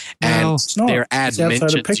place, Well, and It's not. their ad It's outside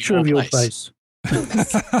mentions a picture of your place.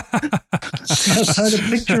 Outside a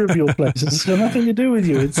picture of your place. It's got nothing to do with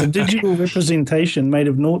you. It's a digital representation made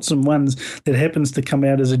of noughts and ones that happens to come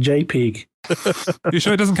out as a JPEG. You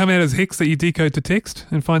sure it doesn't come out as hex that you decode to text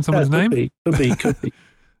and find someone's name? Could be.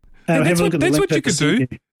 And Have a look at the that's link what you that could sent do.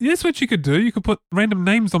 you. Yes, what you could do. You could put random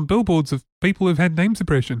names on billboards of people who've had name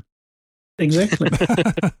suppression. Exactly.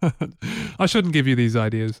 I shouldn't give you these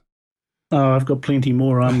ideas. Oh, I've got plenty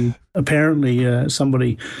more. Apparently,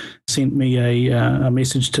 somebody sent me a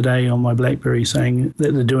message today on my BlackBerry saying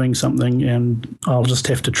that they're doing something, and I'll just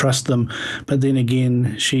have to trust them. But then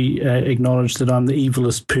again, she acknowledged that I'm the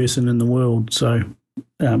evilest person in the world, so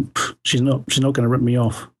she's not going to rip me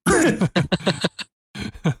off.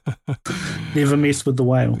 Never mess with the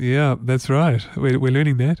whale. Yeah, that's right. We're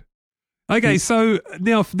learning that. Okay, so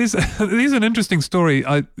now there's an interesting story.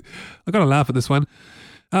 I got to laugh at this one.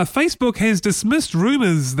 Facebook has dismissed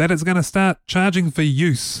rumors that it's going to start charging for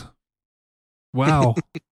use. Wow.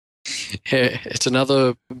 It's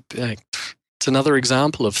another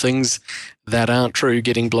example of things that aren't true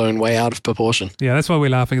getting blown way out of proportion. Yeah, that's why we're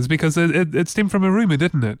laughing. It's because it stemmed from a rumor,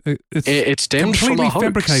 didn't it? It stemmed from completely a hoax.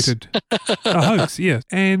 fabricated. A hoax, yeah.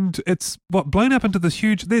 And it's blown up into this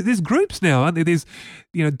huge. There's groups now, aren't there? There's,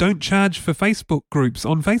 don't charge for Facebook groups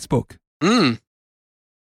on Facebook.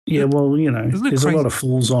 Yeah, well, Isn't it there's crazy? a lot of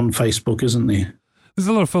fools on Facebook, isn't there? There's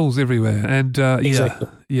a lot of fools everywhere, and Exactly.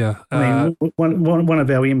 yeah. I mean, one of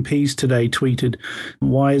our MPs today tweeted,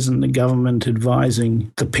 "Why isn't the government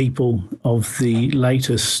advising the people of the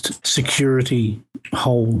latest security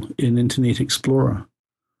hole in Internet Explorer?"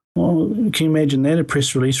 Well, can you imagine that? A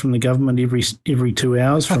press release from the government every 2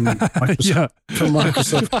 hours from Microsoft, from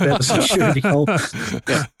Microsoft about a security hole.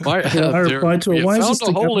 Yeah. Why found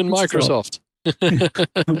a hole in Microsoft.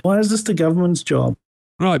 Why is this the government's job?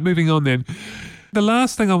 Right, moving on then. The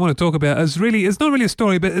last thing I want to talk about is it's not really a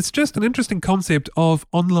story, but it's just an interesting concept of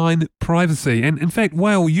online privacy. And in fact,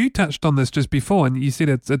 Whale, you touched on this just before, and you said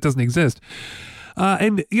it doesn't exist.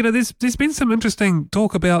 And, there's been some interesting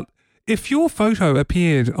talk about if your photo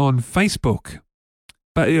appeared on Facebook,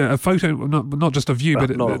 but a photo, not just of you, but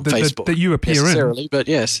that you appear necessarily, but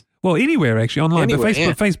yes. Well, anywhere actually, online. Anywhere,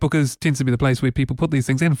 but Facebook tends to be the place where people put these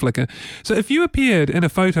things in, Flickr. So if you appeared in a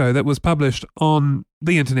photo that was published on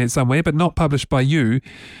the internet somewhere, but not published by you,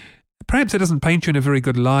 perhaps it doesn't paint you in a very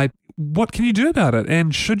good light. What can you do about it?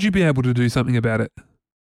 And should you be able to do something about it?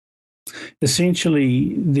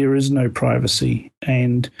 Essentially, there is no privacy,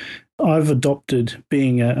 and I've adopted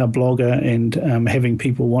being a blogger and having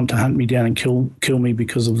people want to hunt me down and kill me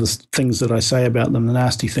because of the things that I say about them, the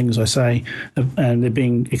nasty things I say, and they're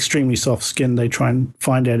being extremely soft-skinned. They try and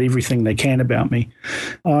find out everything they can about me.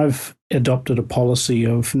 I've adopted a policy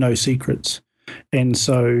of no secrets, and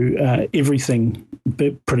so everything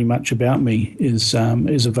pretty much about me is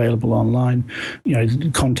available online.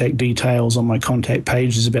 Contact details on my contact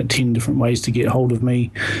page. There's about 10 different ways to get hold of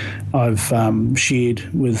me. I've shared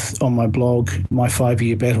on my blog my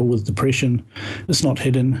 5-year battle with depression. It's not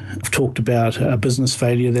hidden. I've talked about a business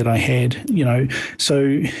failure that I had.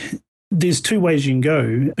 So there's two ways you can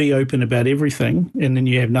go: be open about everything, and then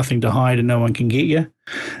you have nothing to hide and no one can get you,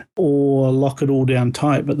 or lock it all down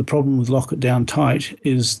tight. But the problem with lock it down tight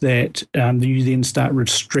is that you then start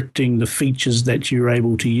restricting the features that you're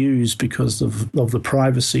able to use because of the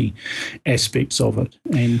privacy aspects of it.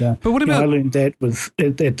 And but what about, I learned that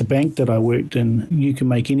at the bank that I worked in. You can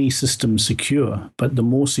make any system secure, but the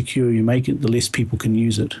more secure you make it, the less people can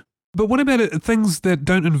use it. But what about things that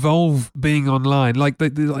don't involve being online, like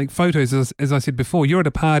like photos? As I said before, you're at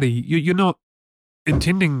a party. You're not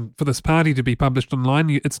intending for this party to be published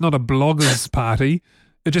online. It's not a blogger's party.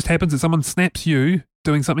 It just happens that someone snaps you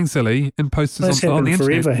doing something silly and posts it on the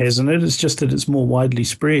internet. Forever, hasn't it? It's just that it's more widely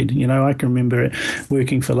spread. I can remember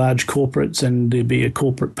working for large corporates, and there'd be a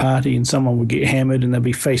corporate party and someone would get hammered and they'd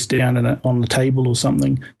be face down on the table or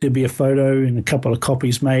something. There'd be a photo and a couple of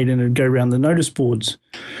copies made, and it'd go around the notice boards.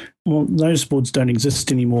 Well, notice boards don't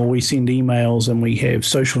exist anymore. We send emails and we have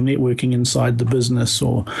social networking inside the business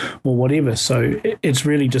or whatever. So it's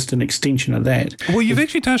really just an extension of that. Well, you've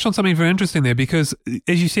actually touched on something very interesting there, because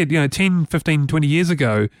as you said, 10, 15, 20 years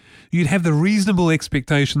ago, you'd have the reasonable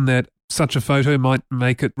expectation that such a photo might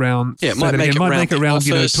make it round. Yeah, it might make it around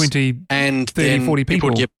 20, and 30, 40 people.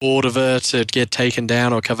 Would get bored of it, it'd get taken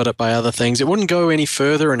down or covered up by other things. It wouldn't go any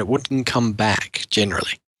further and it wouldn't come back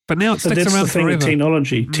generally. But now it sticks that's around the thing forever. With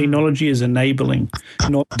technology. Technology is enabling,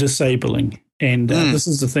 not disabling. And this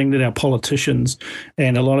is the thing that our politicians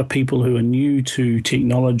and a lot of people who are new to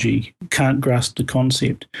technology can't grasp the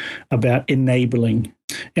concept about enabling.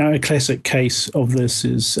 A classic case of this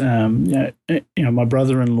is, my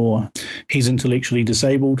brother-in-law. He's intellectually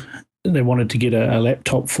disabled. They wanted to get a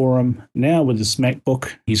laptop for him. Now with this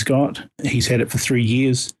MacBook he's had it for 3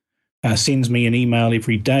 years. Sends me an email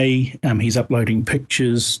every day. He's uploading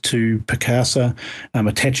pictures to Picasa,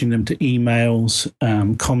 attaching them to emails,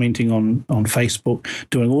 commenting on Facebook,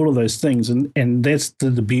 doing all of those things. And that's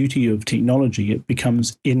the beauty of technology. It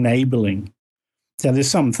becomes enabling. Now, there's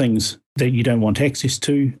some things that you don't want access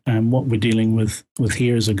to. What we're dealing with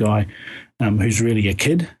here is a guy who's really a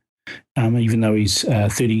kid, even though he's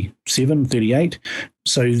 37, 38.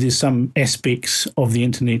 So there's some aspects of the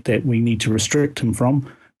internet that we need to restrict him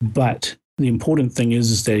from. But the important thing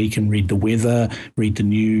is that he can read the weather, read the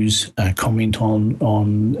news, comment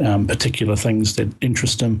on particular things that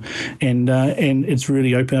interest him, and it's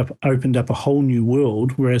really opened up a whole new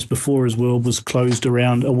world. Whereas before, his world was closed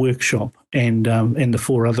around a workshop and the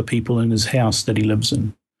 4 other people in his house that he lives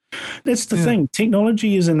in. That's the thing.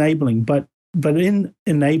 Technology is enabling, but in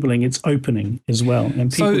enabling, it's opening as well,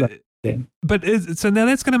 and people. So now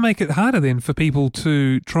that's going to make it harder then for people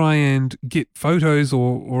to try and get photos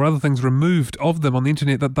or other things removed of them on the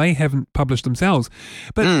internet that they haven't published themselves.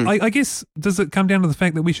 But I guess, does it come down to the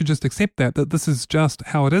fact that we should just accept that this is just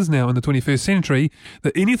how it is now in the 21st century,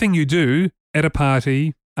 that anything you do at a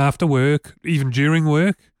party, after work, even during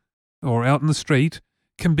work or out in the street,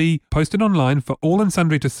 can be posted online for all and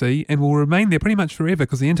sundry to see and will remain there pretty much forever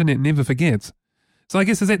because the internet never forgets. So I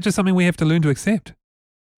guess, is that just something we have to learn to accept?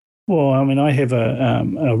 Well, I mean, I have a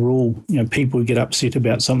rule. People get upset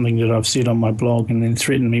about something that I've said on my blog and then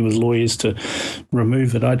threaten me with lawyers to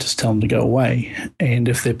remove it. I just tell them to go away. And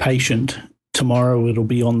if they're patient, tomorrow it'll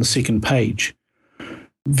be on the second page.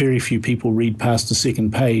 Very few people read past the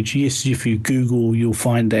second page. Yes, if you Google, you'll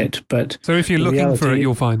find that. But so if you're looking for it,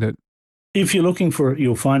 you'll find it. If you're looking for it,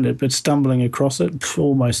 you'll find it. But stumbling across it,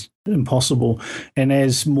 almost impossible. And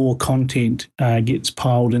as more content gets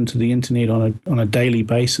piled into the internet on a daily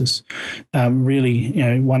basis,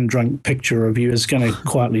 really, one drunk picture of you is going to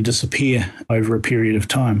quietly disappear over a period of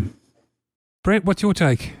time. Brett, what's your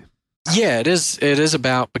take? Yeah, it is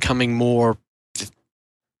about becoming more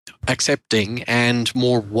accepting and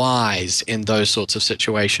more wise in those sorts of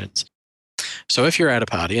situations. So if you're at a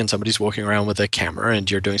party and somebody's walking around with a camera and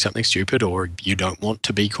you're doing something stupid or you don't want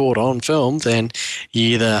to be caught on film, then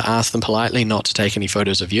you either ask them politely not to take any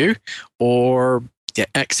photos of you or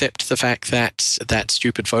accept the fact that that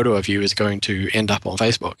stupid photo of you is going to end up on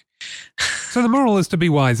Facebook. So the moral is to be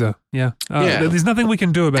wiser. Yeah. There's nothing we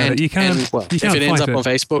can do about it. You can't. If it ends up on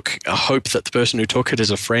Facebook, I hope that the person who took it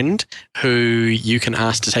is a friend who you can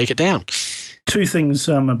ask to take it down. Two things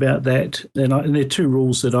about that, and there are two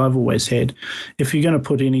rules that I've always had. If you're going to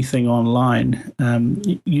put anything online,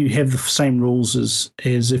 you have the same rules as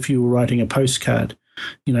if you were writing a postcard.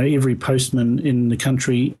 Every postman in the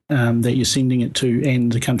country that you're sending it to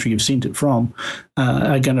and the country you've sent it from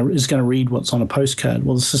is going to read what's on a postcard.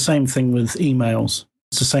 Well, it's the same thing with emails.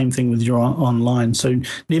 It's the same thing with your online. So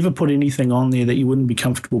never put anything on there that you wouldn't be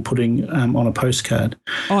comfortable putting on a postcard.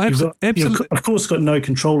 Oh, absolutely. You've, of course, got no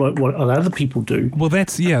control over what other people do. Well,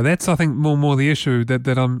 that's I think more the issue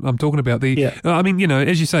that I'm talking about. I mean,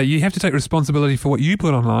 as you say, you have to take responsibility for what you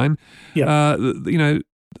put online. Yeah.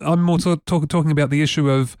 I'm more talking about the issue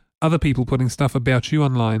of other people putting stuff about you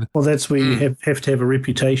online. Well, that's where you have to have a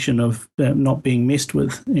reputation of not being messed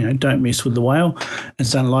with. Don't mess with the whale.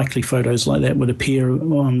 It's unlikely photos like that would appear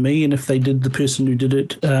on me, and if they did, the person who did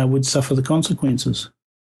it would suffer the consequences,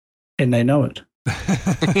 and they know it.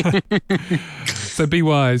 So be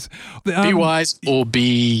wise. Be wise or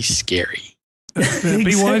be scary. Exactly.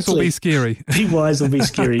 Be wise or be scary. Be wise or be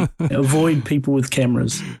scary. Avoid people with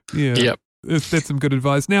cameras. Yeah. Yep. That's some good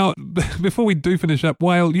advice. Now, before we do finish up,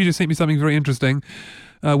 Whale, you just sent me something very interesting,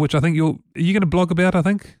 which I think are you going to blog about, I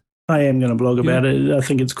think? I am going to blog about it. I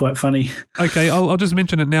think it's quite funny. Okay, I'll just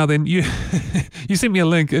mention it now then. You sent me a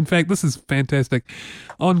link. In fact, this is fantastic.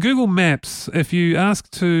 On Google Maps, if you ask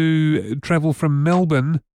to travel from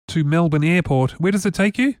Melbourne to Melbourne Airport, where does it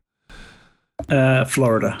take you?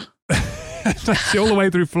 Florida. It takes you all the way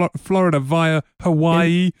through Florida via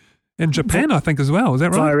Hawaii and Japan, I think, as well. Is that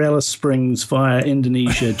right? Via Alice Springs, via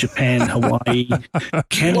Indonesia, Japan, Hawaii,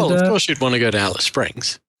 Canada. Well, of course you'd want to go to Alice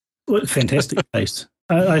Springs. What a fantastic place.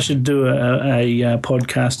 I should do a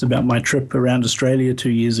podcast about my trip around Australia 2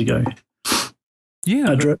 years ago. Yeah.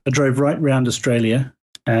 I drove right around Australia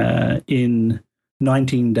in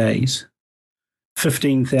 19 days,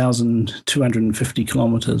 15,250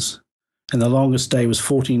 kilometres. And the longest day was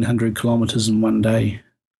 1,400 kilometres in one day.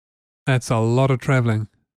 That's a lot of travelling.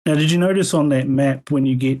 Now, did you notice on that map when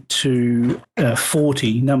you get to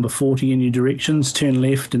number 40 in your directions, turn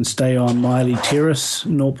left and stay on Miley Terrace,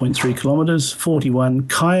 0.3 kilometres, 41,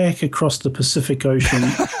 kayak across the Pacific Ocean,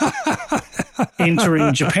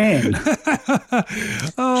 entering Japan.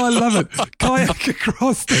 Oh, I love it. Kayak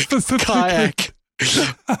across the Pacific. Kayak.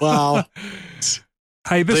 Wow.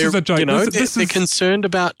 Hey, this is a joke. They're concerned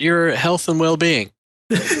about your health and well-being.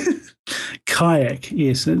 Kayak,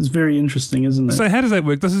 yes, it's very interesting, isn't it? So how does that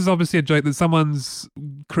work? This is obviously a joke that someone's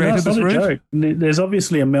created. No, it's this not a route. joke. There's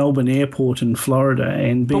obviously a Melbourne airport in Florida,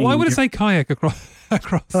 But why would it say kayak across?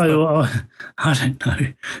 Well, I don't know.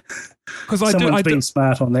 Because Someone's been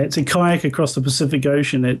smart on that. It's a kayak across the Pacific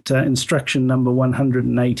Ocean at instruction number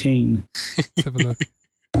 118. Let's have a look.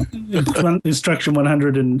 Instruction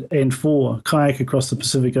 104, kayak across the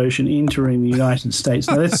Pacific Ocean entering the United States.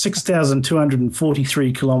 Now, that's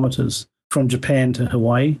 6,243 kilometres from Japan to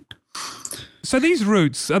Hawaii. So these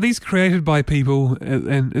routes, are these created by people,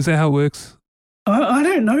 and is that how it works? I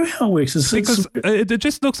don't know how it works. Because it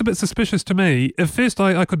just looks a bit suspicious to me. At first,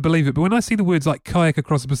 I could believe it, but when I see the words like kayak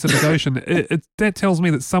across the Pacific Ocean, that tells me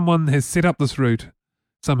that someone has set up this route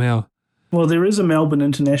somehow. Well, there is a Melbourne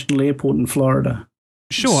International Airport in Florida.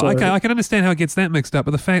 Sure, okay, I can understand how it gets that mixed up,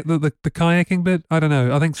 but the fact that the kayaking bit, I don't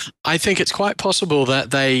know. I think it's quite possible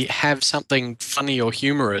that they have something funny or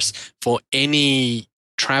humorous for any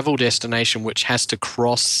travel destination which has to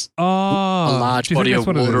cross a large body of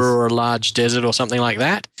water or a large desert or something like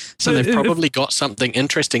that. So they've probably got something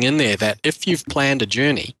interesting in there that if you've planned a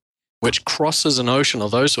journey which crosses an ocean or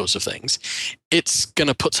those sorts of things, it's going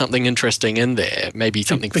to put something interesting in there, maybe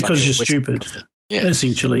something because funny. You're stupid,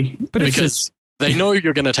 essentially. But They know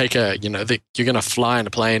you're going to take you're going to fly in a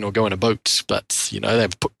plane or go in a boat, but,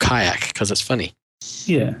 they've put kayak because it's funny.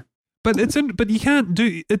 Yeah. But but you can't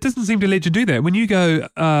do. It doesn't seem to let you do that. When you go,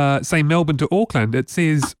 say, Melbourne to Auckland, it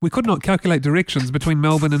says we could not calculate directions between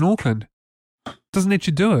Melbourne and Auckland. It doesn't let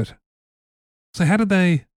you do it. So how did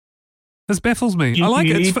they? This baffles me. I like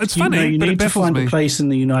it. It's funny, but it baffles me. You need to find a place in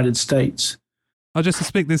the United States. I just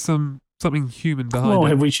suspect there's something human behind it. Well,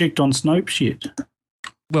 have we checked on Snopes yet?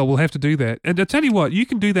 Well, we'll have to do that. And I tell you what, you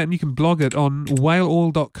can do that and you can blog it on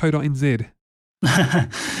whaleoil.co.nz.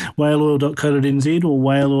 whaleoil.co.nz or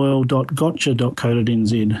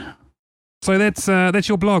whaleoil.gotcha.co.nz. So that's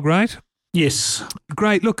your blog, right? Yes.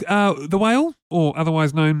 Great. Look, The Whale, or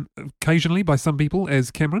otherwise known occasionally by some people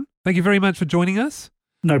as Cameron, thank you very much for joining us.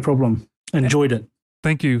 No problem. Enjoyed it.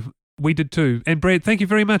 Thank you. We did too. And Brad, thank you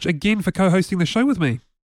very much again for co-hosting the show with me.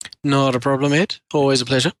 Not a problem, Ed. Always a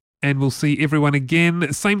pleasure. And we'll see everyone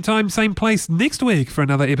again, same time, same place next week for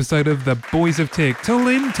another episode of The Boys of Tech. Till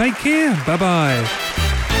then, take care. Bye-bye.